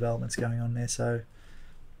much development's going on there. So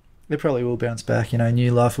it probably will bounce back. You know,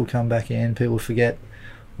 new life will come back in. People will forget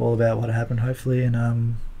all about what happened, hopefully,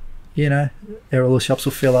 and you know, all the shops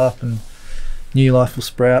will fill up and new life will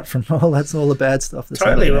sprout from all the bad stuff. That's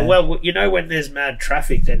totally. Well, you know, when there's mad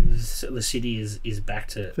traffic, then the city is back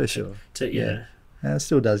to for sure. Yeah. And it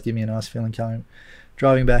still does give me a nice feeling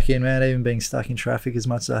driving back in, man. Even being stuck in traffic, as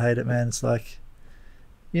much as I hate it, man, it's like,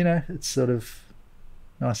 you know, it's sort of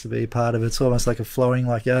nice to be a part of it. It's almost like a flowing,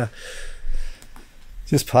 like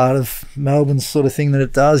just part of Melbourne's sort of thing that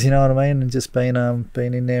it does, you know what I mean? And just being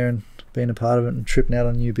in there and being a part of it and tripping out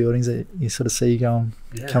on new buildings that you sort of see you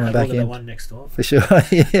coming back in. The one next door. For sure.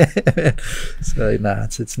 Yeah. So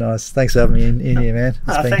it's nice. Thanks for having me in here, man.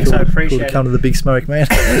 It's been thanks, cool, I appreciate cool to come it. to the big smoke, man.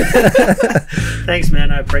 Thanks,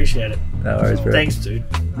 man. I appreciate it. No worries, bro. Thanks, dude.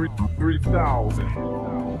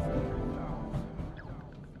 3,000.